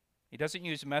 He doesn't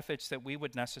use methods that we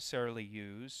would necessarily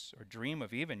use or dream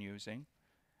of even using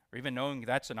or even knowing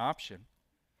that's an option.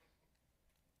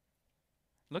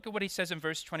 Look at what he says in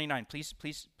verse 29.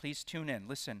 Please tune in.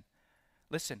 Listen.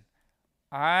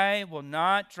 I will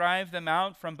not drive them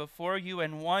out from before you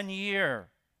in 1 year,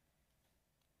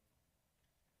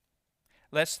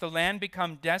 lest the land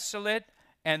become desolate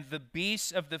and the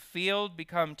beasts of the field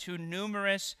become too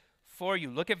numerous for you.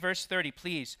 Look at verse 30,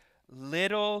 please.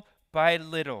 Little by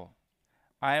little,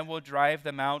 I will drive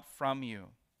them out from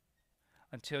you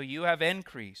until you have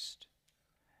increased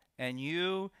and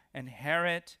you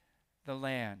inherit the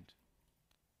land.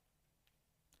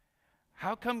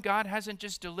 How come God hasn't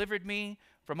just delivered me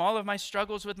from all of my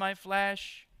struggles with my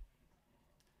flesh?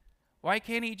 Why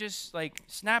can't He just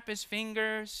snap His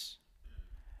fingers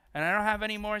and I don't have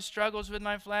any more struggles with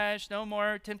my flesh, no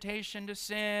more temptation to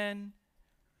sin,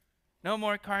 no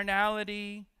more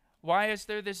carnality? Why is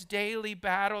there this daily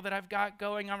battle that I've got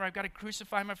going on where I've got to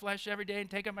crucify my flesh every day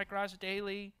and take up my cross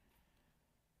daily?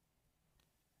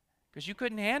 Because you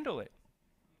couldn't handle it.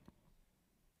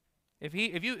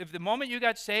 If the moment you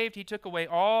got saved, He took away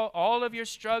all of your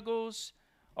struggles,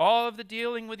 all of the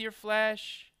dealing with your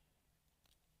flesh.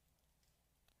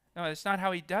 No, that's not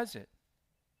how He does it.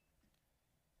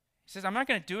 He says, I'm not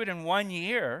going to do it in 1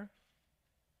 year.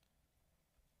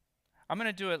 I'm going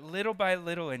to do it little by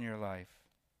little in your life.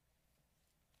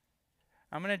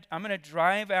 I'm going to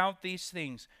drive out these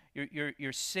things,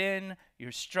 your sin,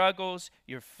 your struggles,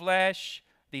 your flesh,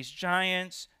 these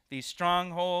giants, these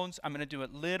strongholds. I'm going to do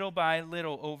it little by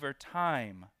little over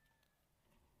time.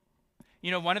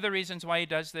 You know, one of the reasons why He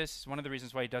does this, one of the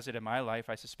reasons why He does it in my life,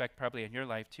 I suspect probably in your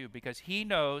life too, because He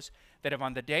knows that if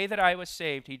on the day that I was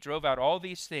saved, He drove out all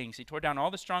these things, He tore down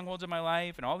all the strongholds of my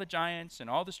life and all the giants and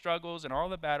all the struggles and all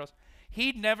the battles,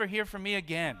 He'd never hear from me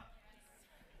again.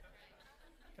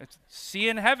 See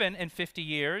you in heaven in 50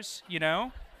 years, you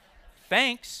know.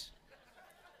 Thanks.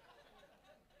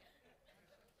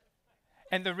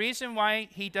 And the reason why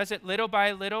He does it little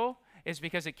by little is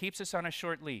because it keeps us on a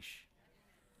short leash.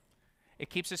 It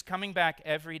keeps us coming back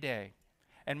every day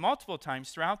and multiple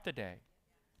times throughout the day.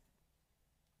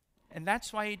 And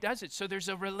that's why He does it. So there's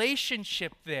a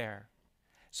relationship there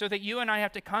so that you and I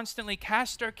have to constantly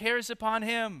cast our cares upon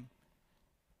Him.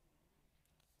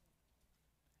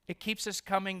 It keeps us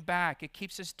coming back. It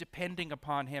keeps us depending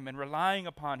upon Him and relying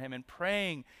upon Him and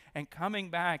praying and coming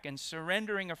back and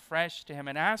surrendering afresh to Him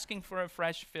and asking for a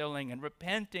fresh filling and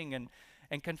repenting and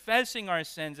confessing our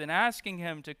sins and asking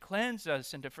Him to cleanse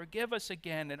us and to forgive us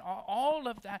again and all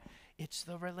of that. It's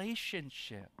the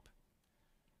relationship.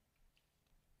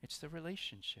 It's the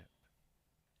relationship.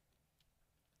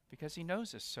 Because He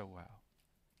knows us so well.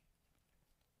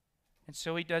 And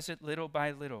so he does it little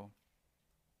by little.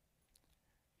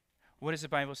 What does the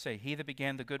Bible say? He that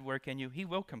began the good work in you, he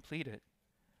will complete it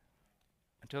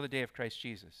until the day of Christ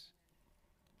Jesus.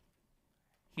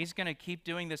 He's going to keep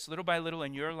doing this little by little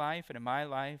in your life and in my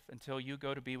life until you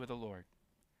go to be with the Lord.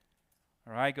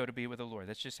 Or I go to be with the Lord.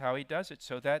 That's just how he does it,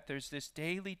 so that there's this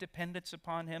daily dependence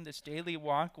upon him, this daily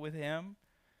walk with him.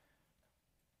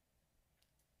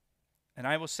 And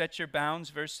I will set your bounds,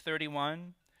 verse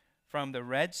 31, from the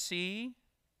Red Sea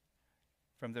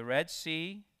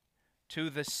to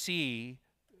the sea,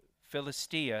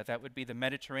 Philistia, that would be the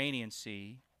Mediterranean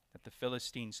Sea that the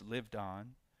Philistines lived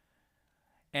on.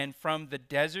 And from the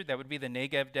desert, that would be the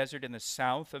Negev desert in the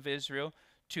south of Israel,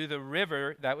 to the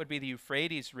river, that would be the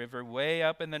Euphrates River, way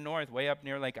up in the north, way up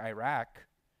near like Iraq.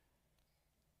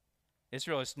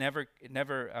 Israel has never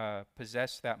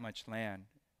possessed that much land,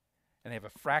 and they have a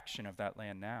fraction of that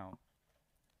land now.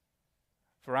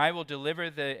 For I will deliver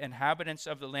the inhabitants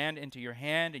of the land into your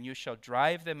hand, and you shall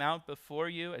drive them out before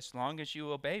you as long as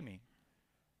you obey me.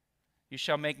 You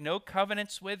shall make no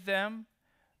covenants with them,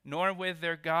 nor with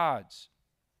their gods.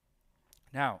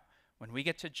 Now, when we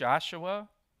get to Joshua,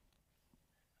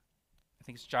 I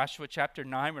think it's Joshua chapter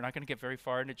 9. We're not going to get very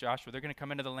far into Joshua. They're going to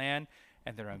come into the land,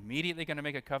 and they're immediately going to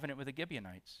make a covenant with the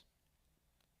Gibeonites.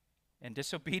 In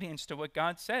disobedience to what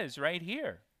God says right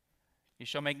here. You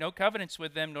shall make no covenants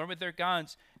with them, nor with their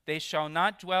gods. They shall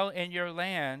not dwell in your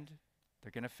land.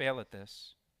 They're going to fail at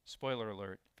this. Spoiler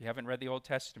alert. If you haven't read the Old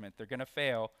Testament, they're going to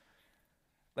fail.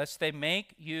 Lest they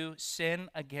make you sin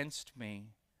against me.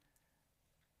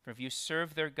 For if you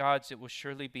serve their gods, it will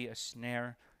surely be a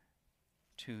snare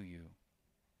to you.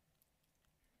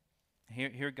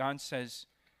 Here God says,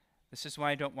 this is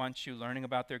why I don't want you learning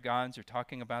about their gods or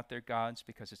talking about their gods,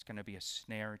 because it's going to be a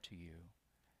snare to you.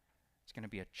 It's going to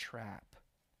be a trap.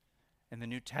 In the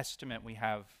New Testament, we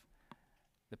have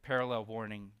the parallel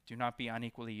warning, do not be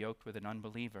unequally yoked with an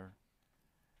unbeliever,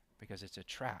 because it's a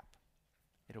trap.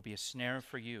 It'll be a snare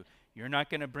for you. You're not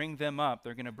going to bring them up.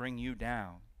 They're going to bring you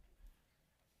down.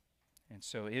 And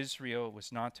so Israel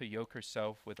was not to yoke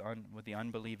herself with the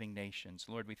unbelieving nations.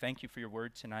 Lord, we thank you for your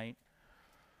word tonight.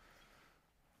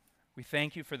 We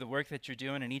thank you for the work that you're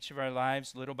doing in each of our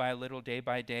lives, little by little, day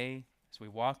by day, as we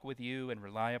walk with you and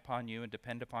rely upon you and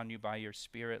depend upon you by your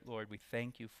Spirit. Lord, we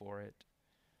thank you for it.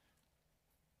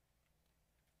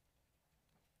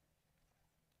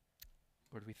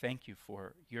 Lord, we thank you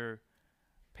for your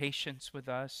patience with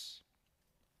us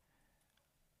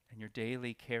and your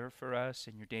daily care for us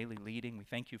and your daily leading. We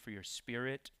thank you for your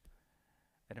Spirit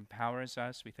that empowers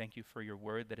us. We thank you for your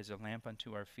word that is a lamp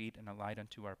unto our feet and a light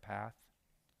unto our path.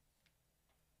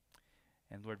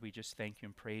 And Lord, we just thank you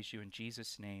and praise you in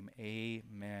Jesus' name.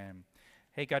 Amen.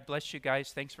 Hey, God bless you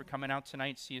guys. Thanks for coming out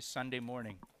tonight. See you Sunday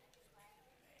morning.